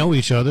you and I know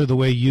each other, the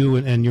way you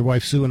and your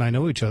wife Sue and I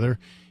know each other,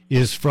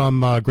 is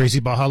from Gracie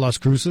Baja Las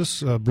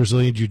Cruces,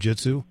 Brazilian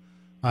Jiu-Jitsu.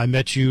 I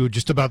met you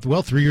just about,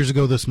 3 years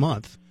ago this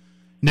month.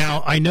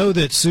 Now, I know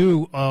that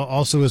Sue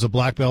also is a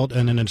black belt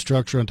and an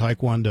instructor in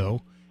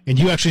Taekwondo, and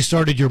you actually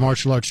started your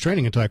martial arts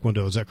training in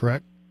Taekwondo, is that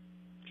correct?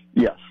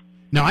 Yes.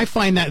 Now, I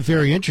find that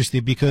very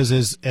interesting because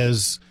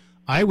as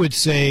I would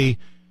say,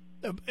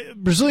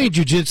 Brazilian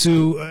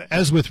Jiu-Jitsu,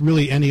 as with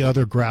really any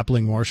other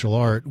grappling martial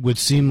art, would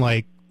seem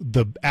like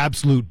the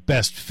absolute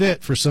best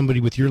fit for somebody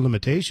with your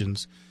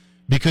limitations,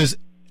 because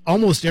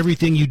almost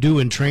everything you do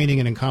in training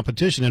and in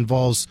competition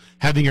involves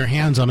having your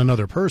hands on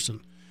another person.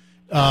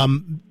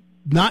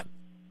 Not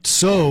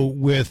so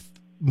with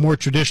more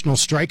traditional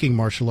striking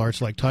martial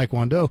arts like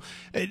Taekwondo.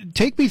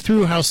 Take me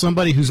through how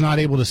somebody who's not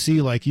able to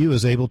see like you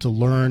is able to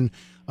learn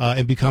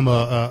and become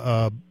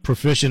a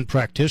proficient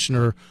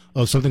practitioner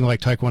of something like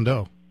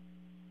Taekwondo.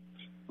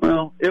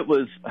 Well, it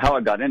was how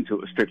I got into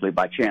it was strictly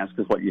by chance,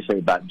 because what you say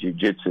about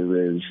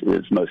jiu-jitsu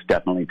is most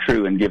definitely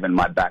true. And given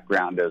my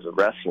background as a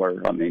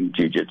wrestler, I mean,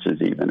 jiu-jitsu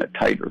is even a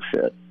tighter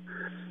fit.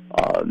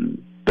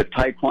 But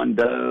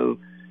Taekwondo,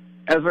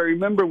 as I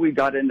remember, we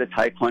got into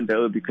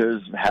Taekwondo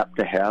because we happened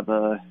to have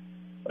a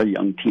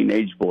young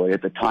teenage boy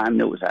at the time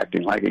that was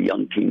acting like a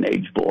young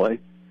teenage boy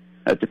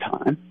at the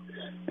time.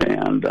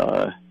 And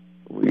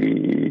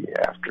we,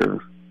 after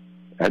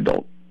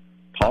adult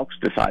talks,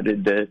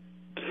 decided that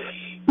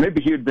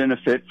maybe he would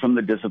benefit from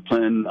the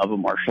discipline of a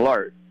martial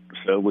art.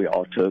 So we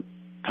all took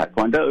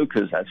Taekwondo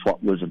because that's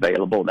what was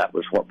available. That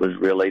was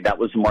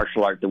the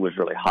martial art that was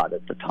really hot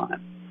at the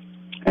time.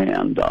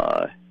 And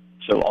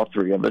so all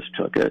three of us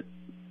took it.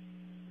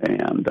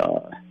 And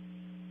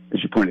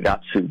as you pointed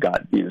out, Sue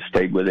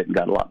stayed with it and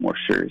got a lot more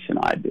serious than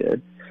I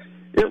did.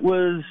 It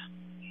was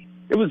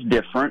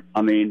different.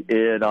 I mean,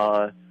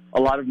 a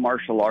lot of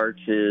martial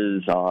arts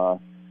are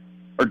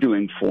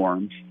doing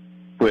forms,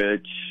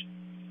 which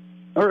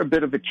are a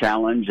bit of a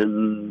challenge,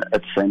 and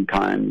at the same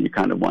time, you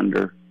kind of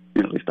wonder,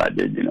 at least I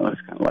did,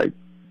 it's kind of like,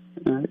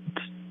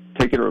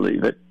 take it or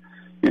leave it.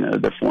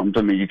 The forms,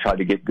 I mean, you try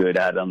to get good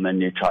at them,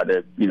 and you try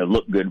to,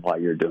 look good while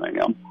you're doing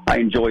them. I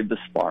enjoyed the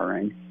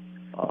sparring.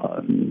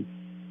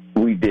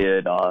 We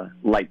did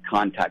light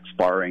contact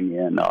sparring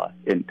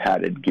in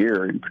padded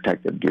gear, in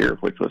protective gear,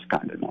 which was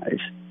kind of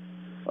nice.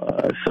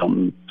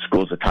 Some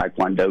schools of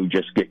Taekwondo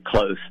just get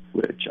close,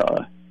 which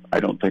I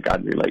don't think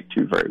I'd relate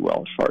to very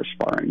well as far as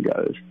sparring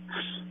goes.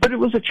 But it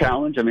was a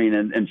challenge. I mean,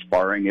 in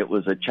sparring, it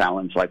was a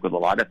challenge. Like with a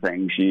lot of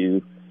things,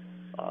 you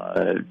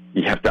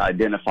have to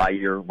identify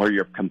where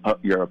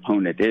your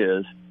opponent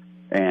is,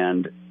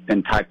 and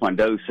in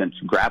Taekwondo, since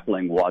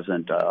grappling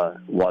wasn't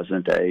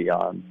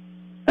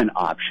an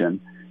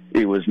option,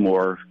 it was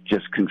more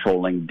just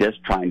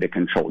trying to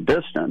control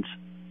distance,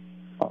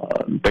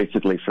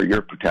 basically for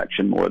your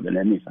protection more than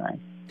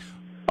anything.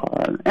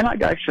 And I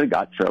actually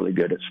got fairly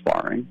good at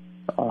sparring.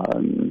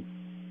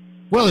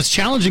 Well, as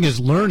challenging as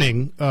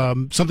learning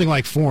something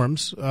like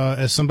forms,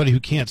 as somebody who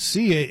can't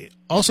see,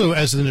 also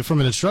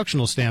from an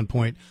instructional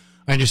standpoint,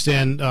 I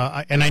understand,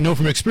 and I know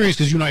from experience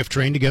because you and I have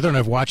trained together and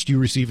I've watched you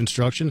receive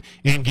instruction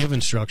and give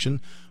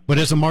instruction. But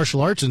as a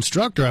martial arts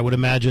instructor, I would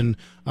imagine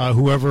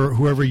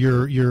whoever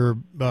your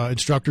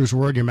instructors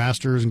were, your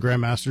masters and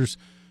grandmasters,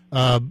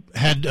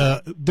 had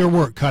their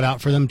work cut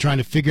out for them trying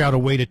to figure out a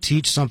way to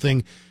teach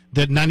something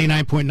that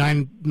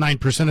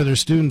 99.99% of their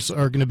students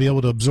are going to be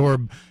able to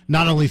absorb,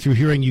 not only through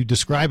hearing you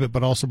describe it,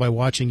 but also by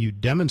watching you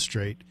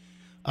demonstrate.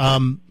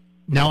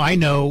 Now, I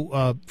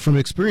know from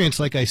experience,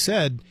 like I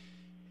said,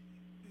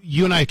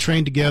 you and I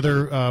trained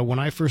together when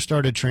I first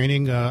started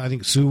training. I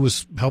think Sue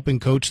was helping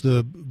coach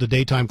the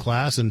daytime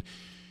class, and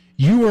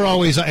you were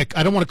always, I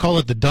don't want to call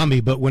it the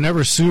dummy, but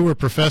whenever Sue or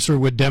professor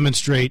would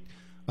demonstrate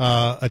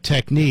a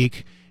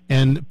technique,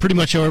 and pretty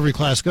much how every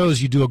class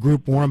goes, you do a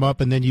group warm-up,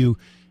 and then you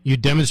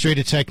demonstrate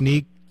a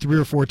technique 3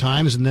 or 4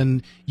 times, and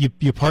then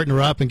you partner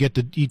up and get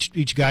to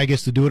each guy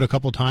gets to do it a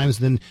couple times,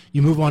 and then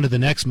you move on to the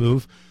next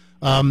move.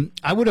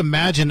 I would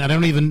imagine,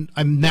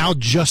 I'm now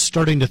just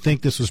starting to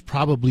think this was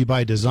probably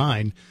by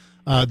design.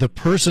 The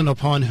person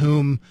upon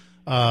whom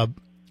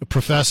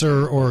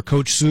Professor or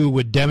Coach Sue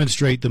would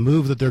demonstrate the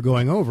move that they're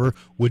going over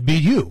would be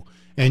you.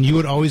 And you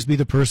would always be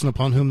the person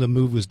upon whom the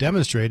move was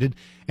demonstrated.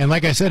 And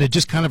like I said, it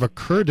just kind of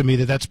occurred to me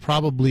that that's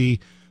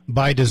probably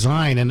by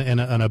design and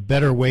a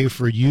better way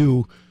for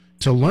you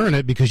to learn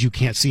it, because you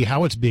can't see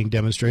how it's being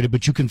demonstrated,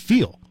 but you can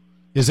feel.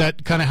 Is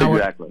that kind of how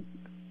Exactly.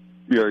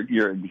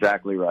 You're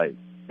exactly right.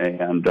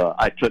 And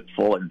I took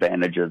full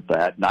advantage of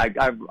that. And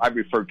I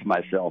referred to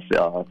myself,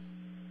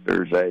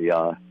 there's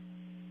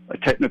a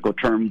technical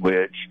term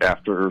which,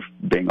 after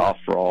being off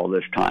for all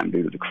this time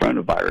due to the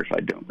coronavirus,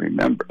 I don't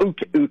remember.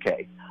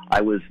 Uke.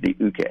 I was the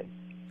Uke.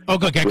 Oh,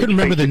 okay. I couldn't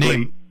remember the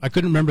name. I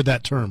couldn't remember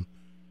that term.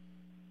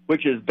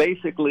 Which is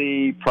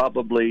basically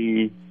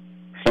probably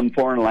some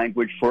foreign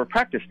language for a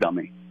practice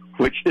dummy,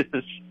 which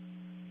is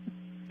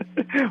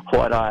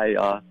what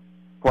I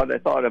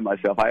thought of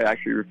myself. I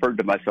actually referred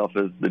to myself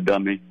as the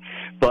dummy.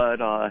 But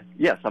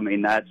yes, I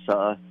mean that's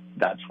why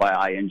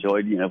I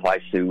enjoyed, why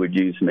Sue would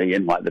use me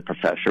and why the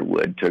professor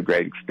would to a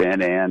great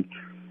extent. And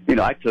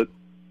I took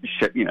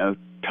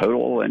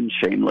total and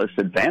shameless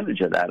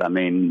advantage of that. I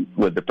mean,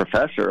 with the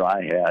professor,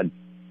 I had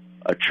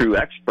a true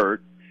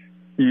expert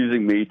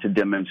using me to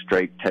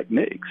demonstrate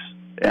techniques,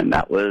 and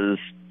that was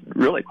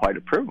really quite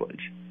a privilege.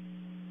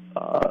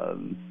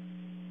 And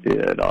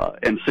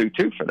Sue,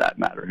 too, for that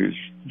matter, who's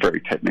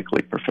very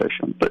technically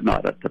proficient, but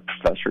not at the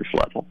professor's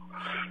level.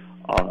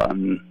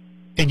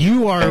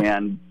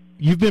 And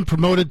you've been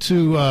promoted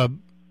to,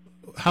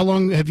 how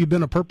long have you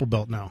been a purple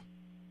belt now?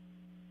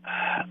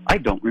 I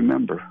don't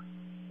remember.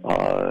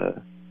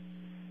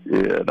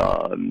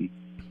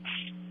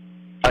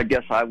 I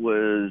guess I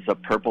was a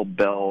purple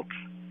belt.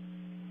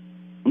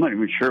 I'm not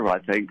even sure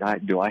what I think. I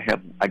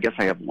guess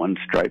I have one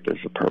stripe as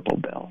a purple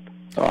belt.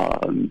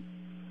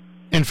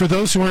 And for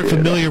those who aren't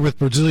familiar with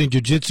Brazilian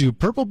Jiu-Jitsu,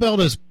 purple belt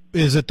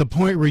is at the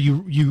point where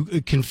you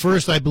can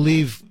first, I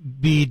believe,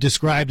 be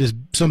described as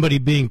somebody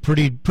being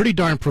pretty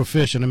darn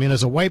proficient. I mean,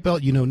 as a white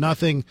belt, you know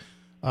nothing.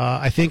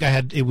 I think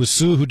it was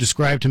Sue who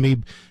described to me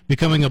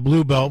becoming a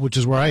blue belt, which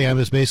is where I am,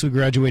 is basically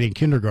graduating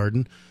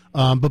kindergarten.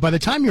 But by the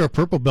time you're a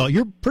purple belt,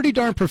 you're pretty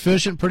darn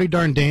proficient, pretty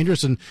darn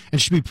dangerous, and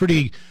should be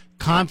pretty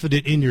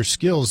confident in your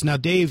skills. Now,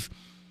 Dave,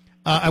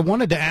 I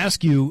wanted to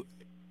ask you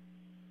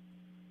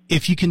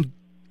if you can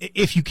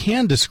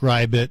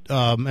describe it,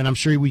 and I'm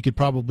sure we could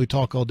probably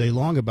talk all day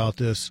long about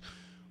this.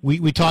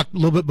 We talked a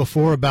little bit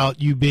before about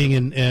you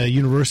being a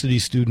university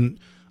student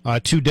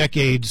 2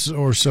 decades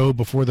or so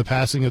before the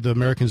passing of the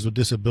Americans with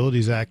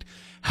Disabilities Act.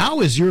 How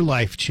has your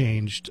life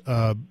changed,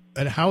 and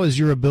how has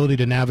your ability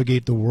to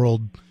navigate the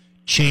world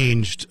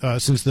changed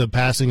since the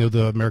passing of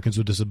the Americans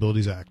with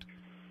Disabilities Act?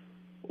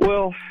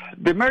 Well,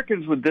 the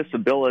Americans with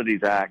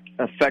Disabilities Act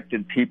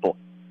affected people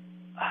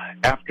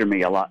after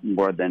me a lot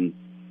more than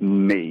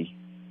me,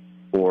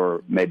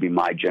 or maybe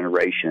my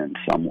generation in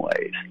some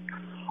ways.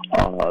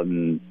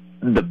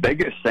 The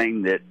biggest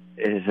thing that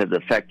has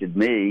affected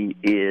me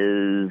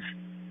is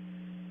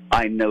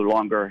I no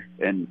longer,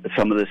 and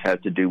some of this has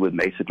to do with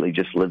basically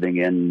just living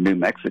in New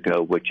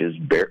Mexico, which is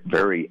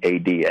very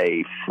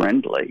ADA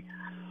friendly,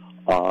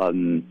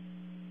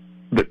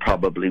 but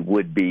probably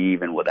would be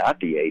even without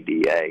the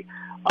ADA.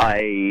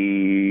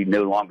 I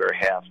no longer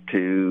have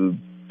to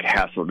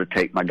hassle to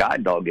take my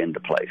guide dog into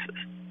places.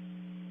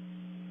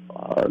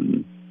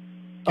 And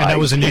that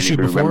was an issue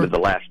before? I remember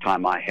the last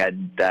time I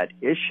had that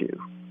issue.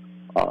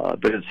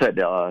 But it said,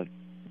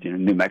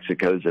 New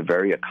Mexico is a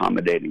very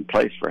accommodating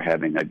place for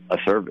having a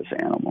service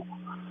animal.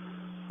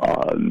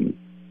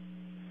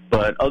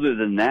 But other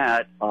than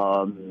that,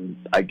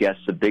 I guess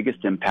the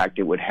biggest impact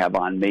it would have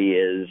on me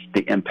is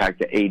the impact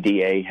that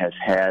ADA has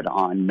had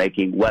on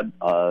making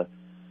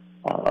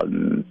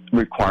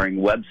requiring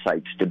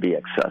websites to be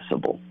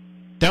accessible.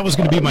 That was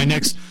going to be my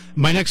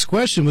next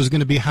question was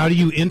going to be, how do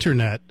you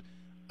internet?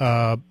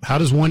 How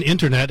does one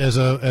internet as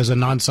a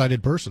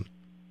non-sighted person?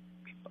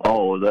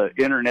 Oh, the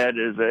internet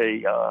is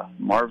a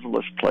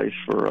marvelous place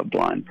for a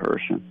blind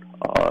person.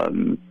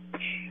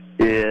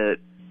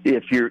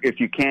 If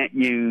you can't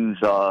use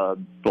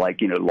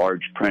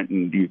large print,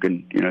 and you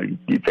can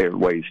there are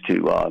ways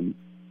to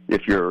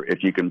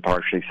if you can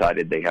partially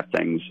sighted, they have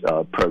things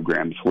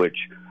programs which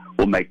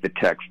will make the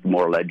text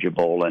more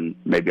legible and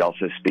maybe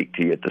also speak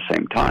to you at the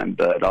same time.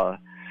 But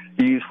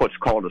you use what's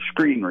called a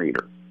screen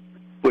reader,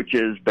 which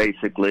is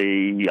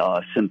basically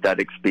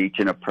synthetic speech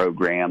in a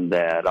program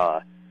that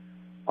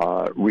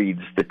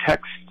reads the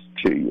text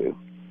to you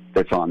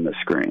that's on the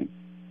screen.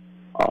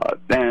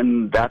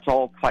 Then that's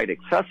all quite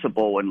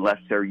accessible unless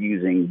they're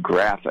using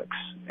graphics.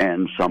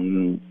 And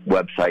some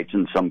websites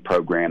and some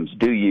programs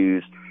do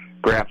use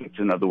graphics.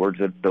 In other words,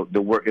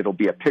 it'll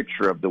be a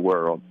picture of the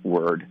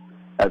word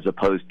as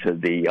opposed to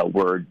the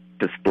word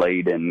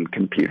displayed in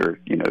computer,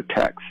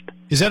 text.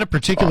 Is that a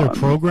particular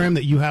program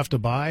that you have to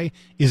buy?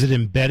 Is it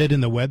embedded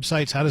in the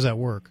websites? How does that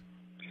work?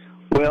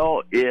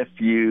 Well, if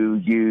you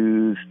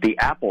use the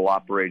Apple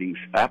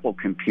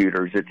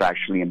computers, it's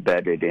actually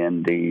embedded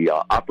in the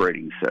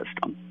operating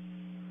system.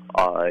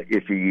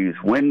 If you use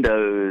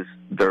Windows,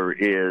 there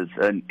is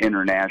an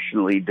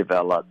internationally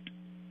developed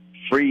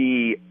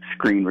free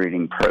screen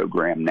reading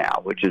program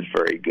now, which is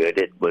very good.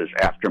 It was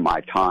after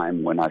my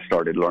time when I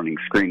started learning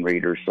screen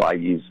readers, so I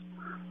use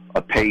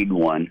a paid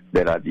one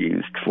that I've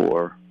used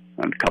for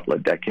a couple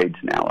of decades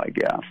now, I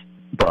guess.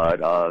 But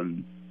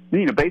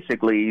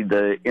basically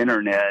the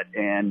internet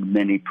and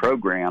many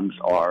programs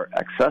are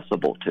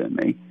accessible to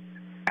me.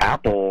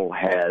 Apple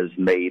has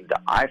made the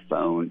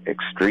iPhone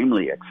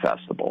extremely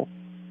accessible,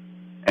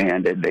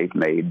 and they've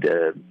made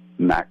the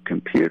Mac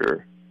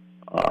computer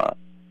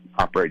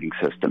operating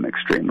system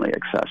extremely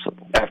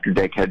accessible.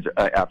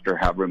 After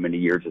however many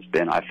years it's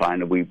been,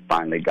 we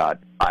finally got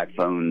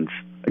iPhones,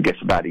 I guess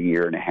about a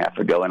year and a half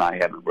ago, and I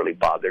haven't really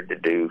bothered to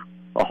do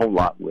a whole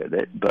lot with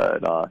it,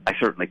 but I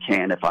certainly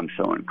can if I'm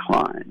so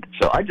inclined.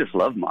 So I just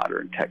love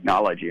modern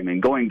technology. I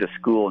mean, going to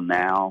school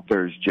now,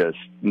 there's just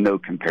no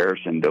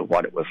comparison to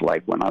what it was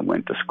like when I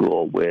went to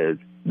school with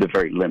the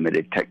very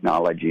limited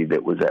technology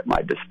that was at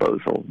my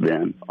disposal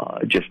then.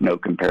 Just no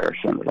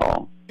comparison at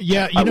all.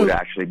 Yeah, I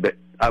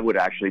would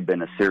actually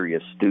been a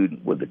serious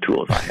student with the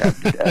tools I have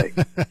today.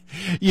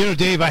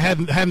 Dave, I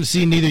haven't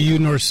seen neither you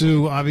nor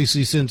Sue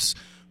obviously since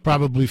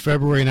probably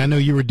February, and I know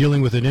you were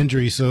dealing with an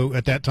injury so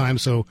at that time,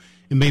 so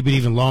it may be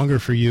even longer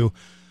for you.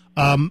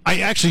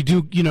 I actually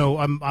do,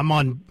 I'm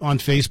on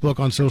Facebook,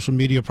 on social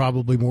media,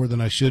 probably more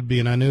than I should be,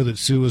 and I know that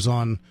Sue is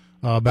on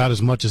about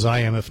as much as I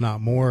am, if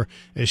not more,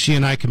 as she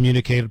and I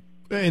communicate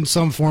in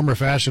some form or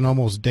fashion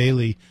almost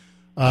daily.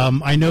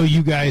 I know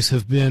you guys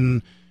have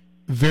been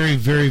very,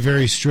 very,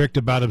 very strict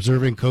about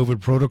observing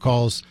COVID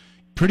protocols.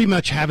 Pretty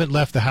much haven't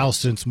left the house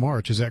since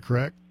March. Is that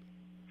correct?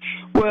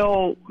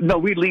 Well, no,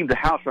 we leave the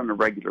house on a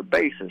regular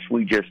basis.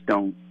 We just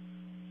don't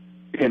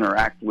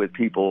interact with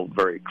people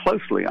very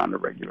closely on a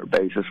regular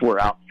basis. We're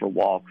out for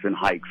walks and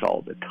hikes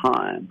all the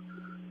time.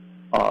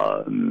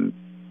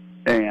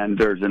 And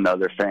there's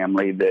another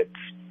family that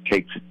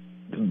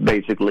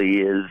basically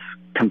is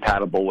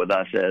compatible with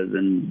us as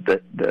in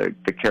the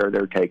care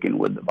they're taking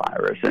with the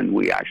virus, and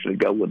we actually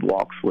go with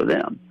walks with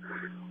them.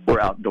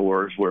 We're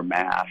outdoors, we're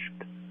masked.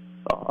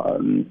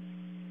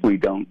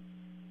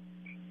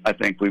 I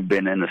think we've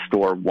been in the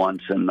store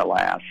once in the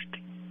last,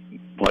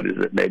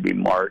 maybe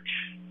March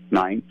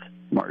 9th,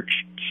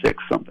 March 6th,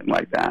 something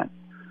like that.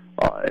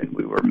 And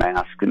we were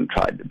masked and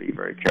tried to be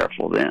very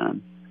careful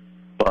then.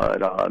 But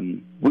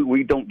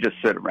we don't just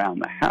sit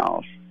around the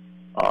house.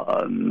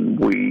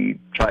 We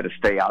try to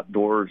stay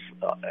outdoors,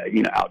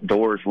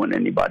 outdoors when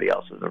anybody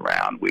else is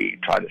around. We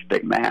try to stay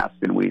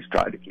masked, and we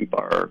try to keep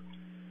our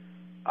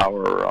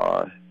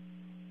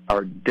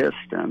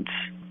distance.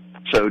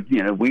 So,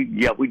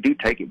 we do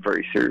take it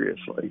very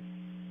seriously,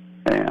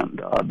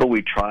 and but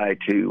we try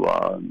to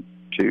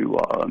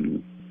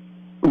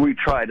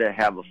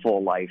have a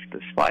full life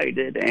despite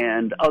it.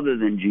 And other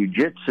than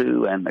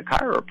jiu-jitsu and the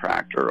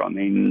chiropractor, I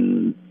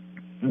mean,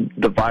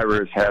 the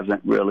virus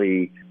hasn't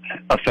really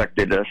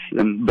affected us,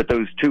 but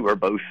those two are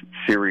both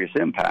serious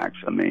impacts.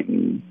 I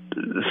mean,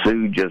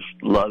 Sue just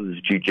loves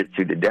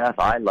jiu-jitsu to death.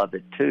 I love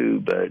it too,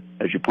 but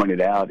as you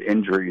pointed out,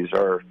 injuries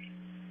are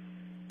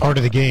part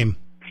of the game.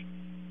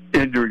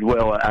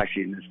 Well,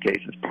 actually, in this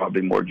case, it's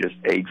probably more just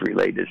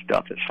age-related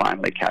stuff that's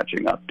finally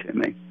catching up to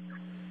me.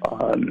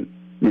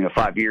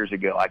 5 years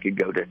ago, I could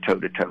go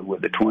toe-to-toe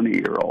with a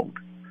 20-year-old.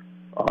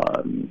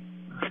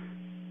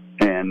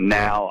 And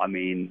now, I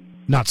mean...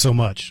 Not so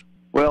much.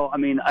 Well, I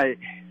mean, I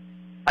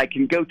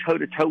can go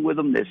toe-to-toe with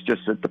them. It's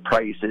just that the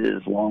price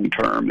is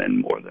long-term and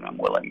more than I'm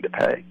willing to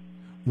pay.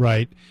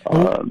 Right.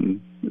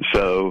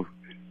 So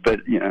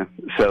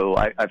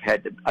I've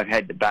had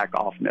to back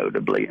off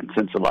notably, and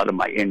since a lot of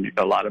my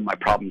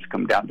problems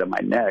come down to my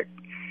neck,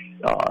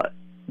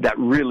 that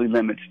really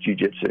limits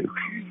jiu-jitsu.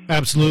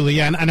 Absolutely,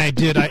 yeah, and I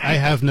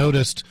have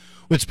noticed.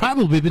 It's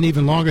probably been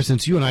even longer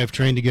since you and I have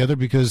trained together,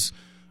 because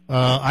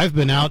I've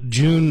been out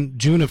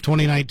June of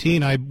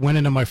 2019. I went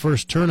into my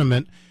first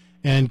tournament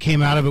and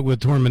came out of it with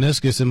torn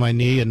meniscus in my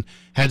knee, and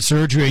had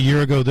surgery a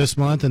year ago this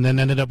month, and then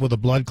ended up with a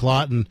blood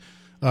clot. And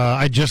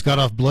I just got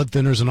off blood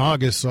thinners in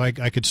August, so I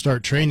could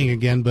start training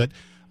again. But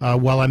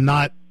while I'm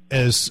not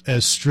as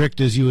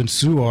strict as you and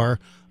Sue are,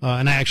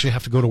 and I actually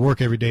have to go to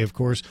work every day, of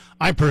course,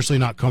 I'm personally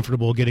not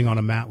comfortable getting on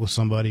a mat with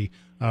somebody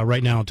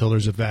right now until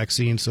there's a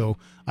vaccine. So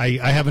I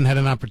haven't had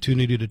an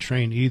opportunity to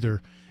train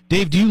either.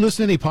 Dave, do you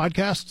listen to any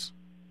podcasts?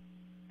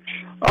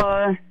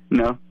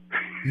 No.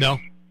 No?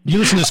 You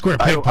listen to Square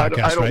Peg podcast,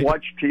 right? I don't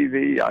watch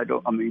TV.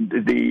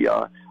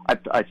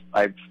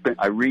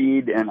 I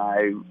read, and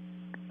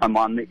I'm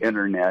on the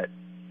internet.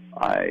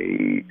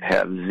 I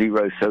have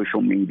zero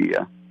social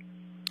media.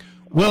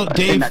 Well,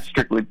 Dave, and that's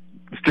strictly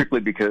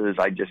because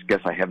I just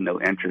guess I have no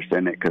interest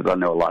in it, because I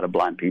know a lot of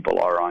blind people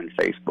are on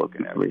Facebook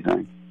and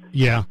everything.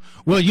 Yeah.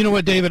 Well, you know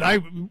what, David?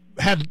 I've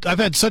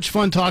had such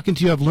fun talking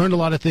to you. I've learned a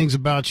lot of things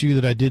about you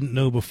that I didn't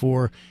know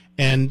before,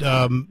 and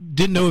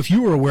didn't know if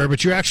you were aware,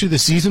 but you're actually the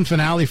season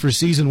finale for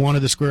season 1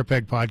 of the Square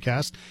Peg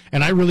podcast,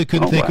 and I really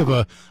couldn't think of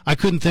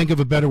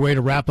a better way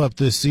to wrap up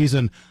this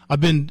season.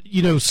 I've been,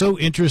 so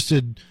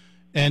interested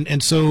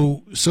and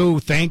so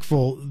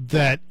thankful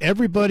that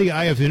everybody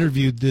I have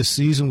interviewed this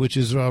season, which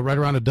is right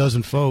around a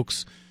dozen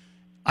folks,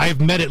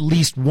 I've met at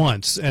least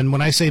once. And when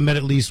I say met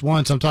at least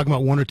once, I'm talking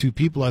about 1 or 2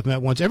 people I've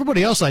met once.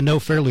 Everybody else I know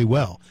fairly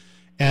well.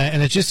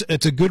 And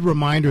it's a good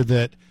reminder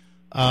that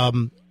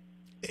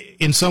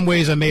in some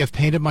ways I may have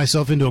painted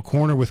myself into a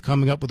corner with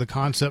coming up with a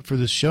concept for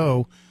this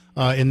show,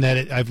 in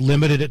that I've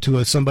limited it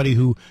to somebody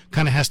who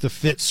kind of has to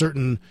fit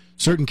certain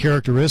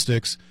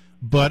characteristics.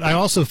 But I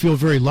also feel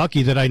very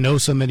lucky that I know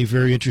so many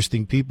very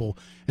interesting people.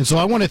 And so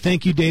I want to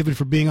thank you, David,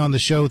 for being on the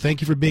show.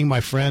 Thank you for being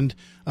my friend,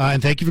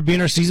 and thank you for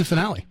being our season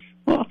finale.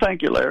 Well,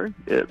 thank you, Larry.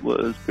 It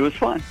was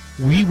fun.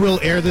 We will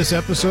air this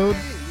episode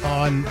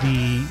on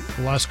the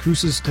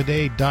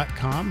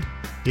LasCrucestoday.com.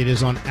 It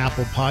is on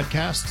Apple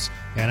Podcasts.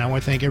 And I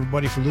want to thank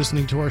everybody for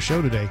listening to our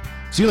show today.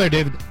 See you later,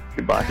 David.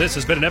 Goodbye. This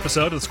has been an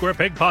episode of the Square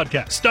Peg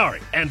Podcast,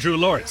 starring Andrew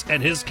Lawrence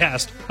and his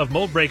cast of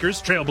mold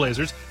breakers,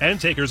 trailblazers, and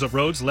takers of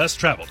roads less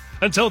traveled.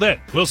 Until then,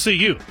 we'll see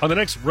you on the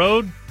next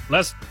Road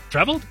Less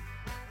Traveled?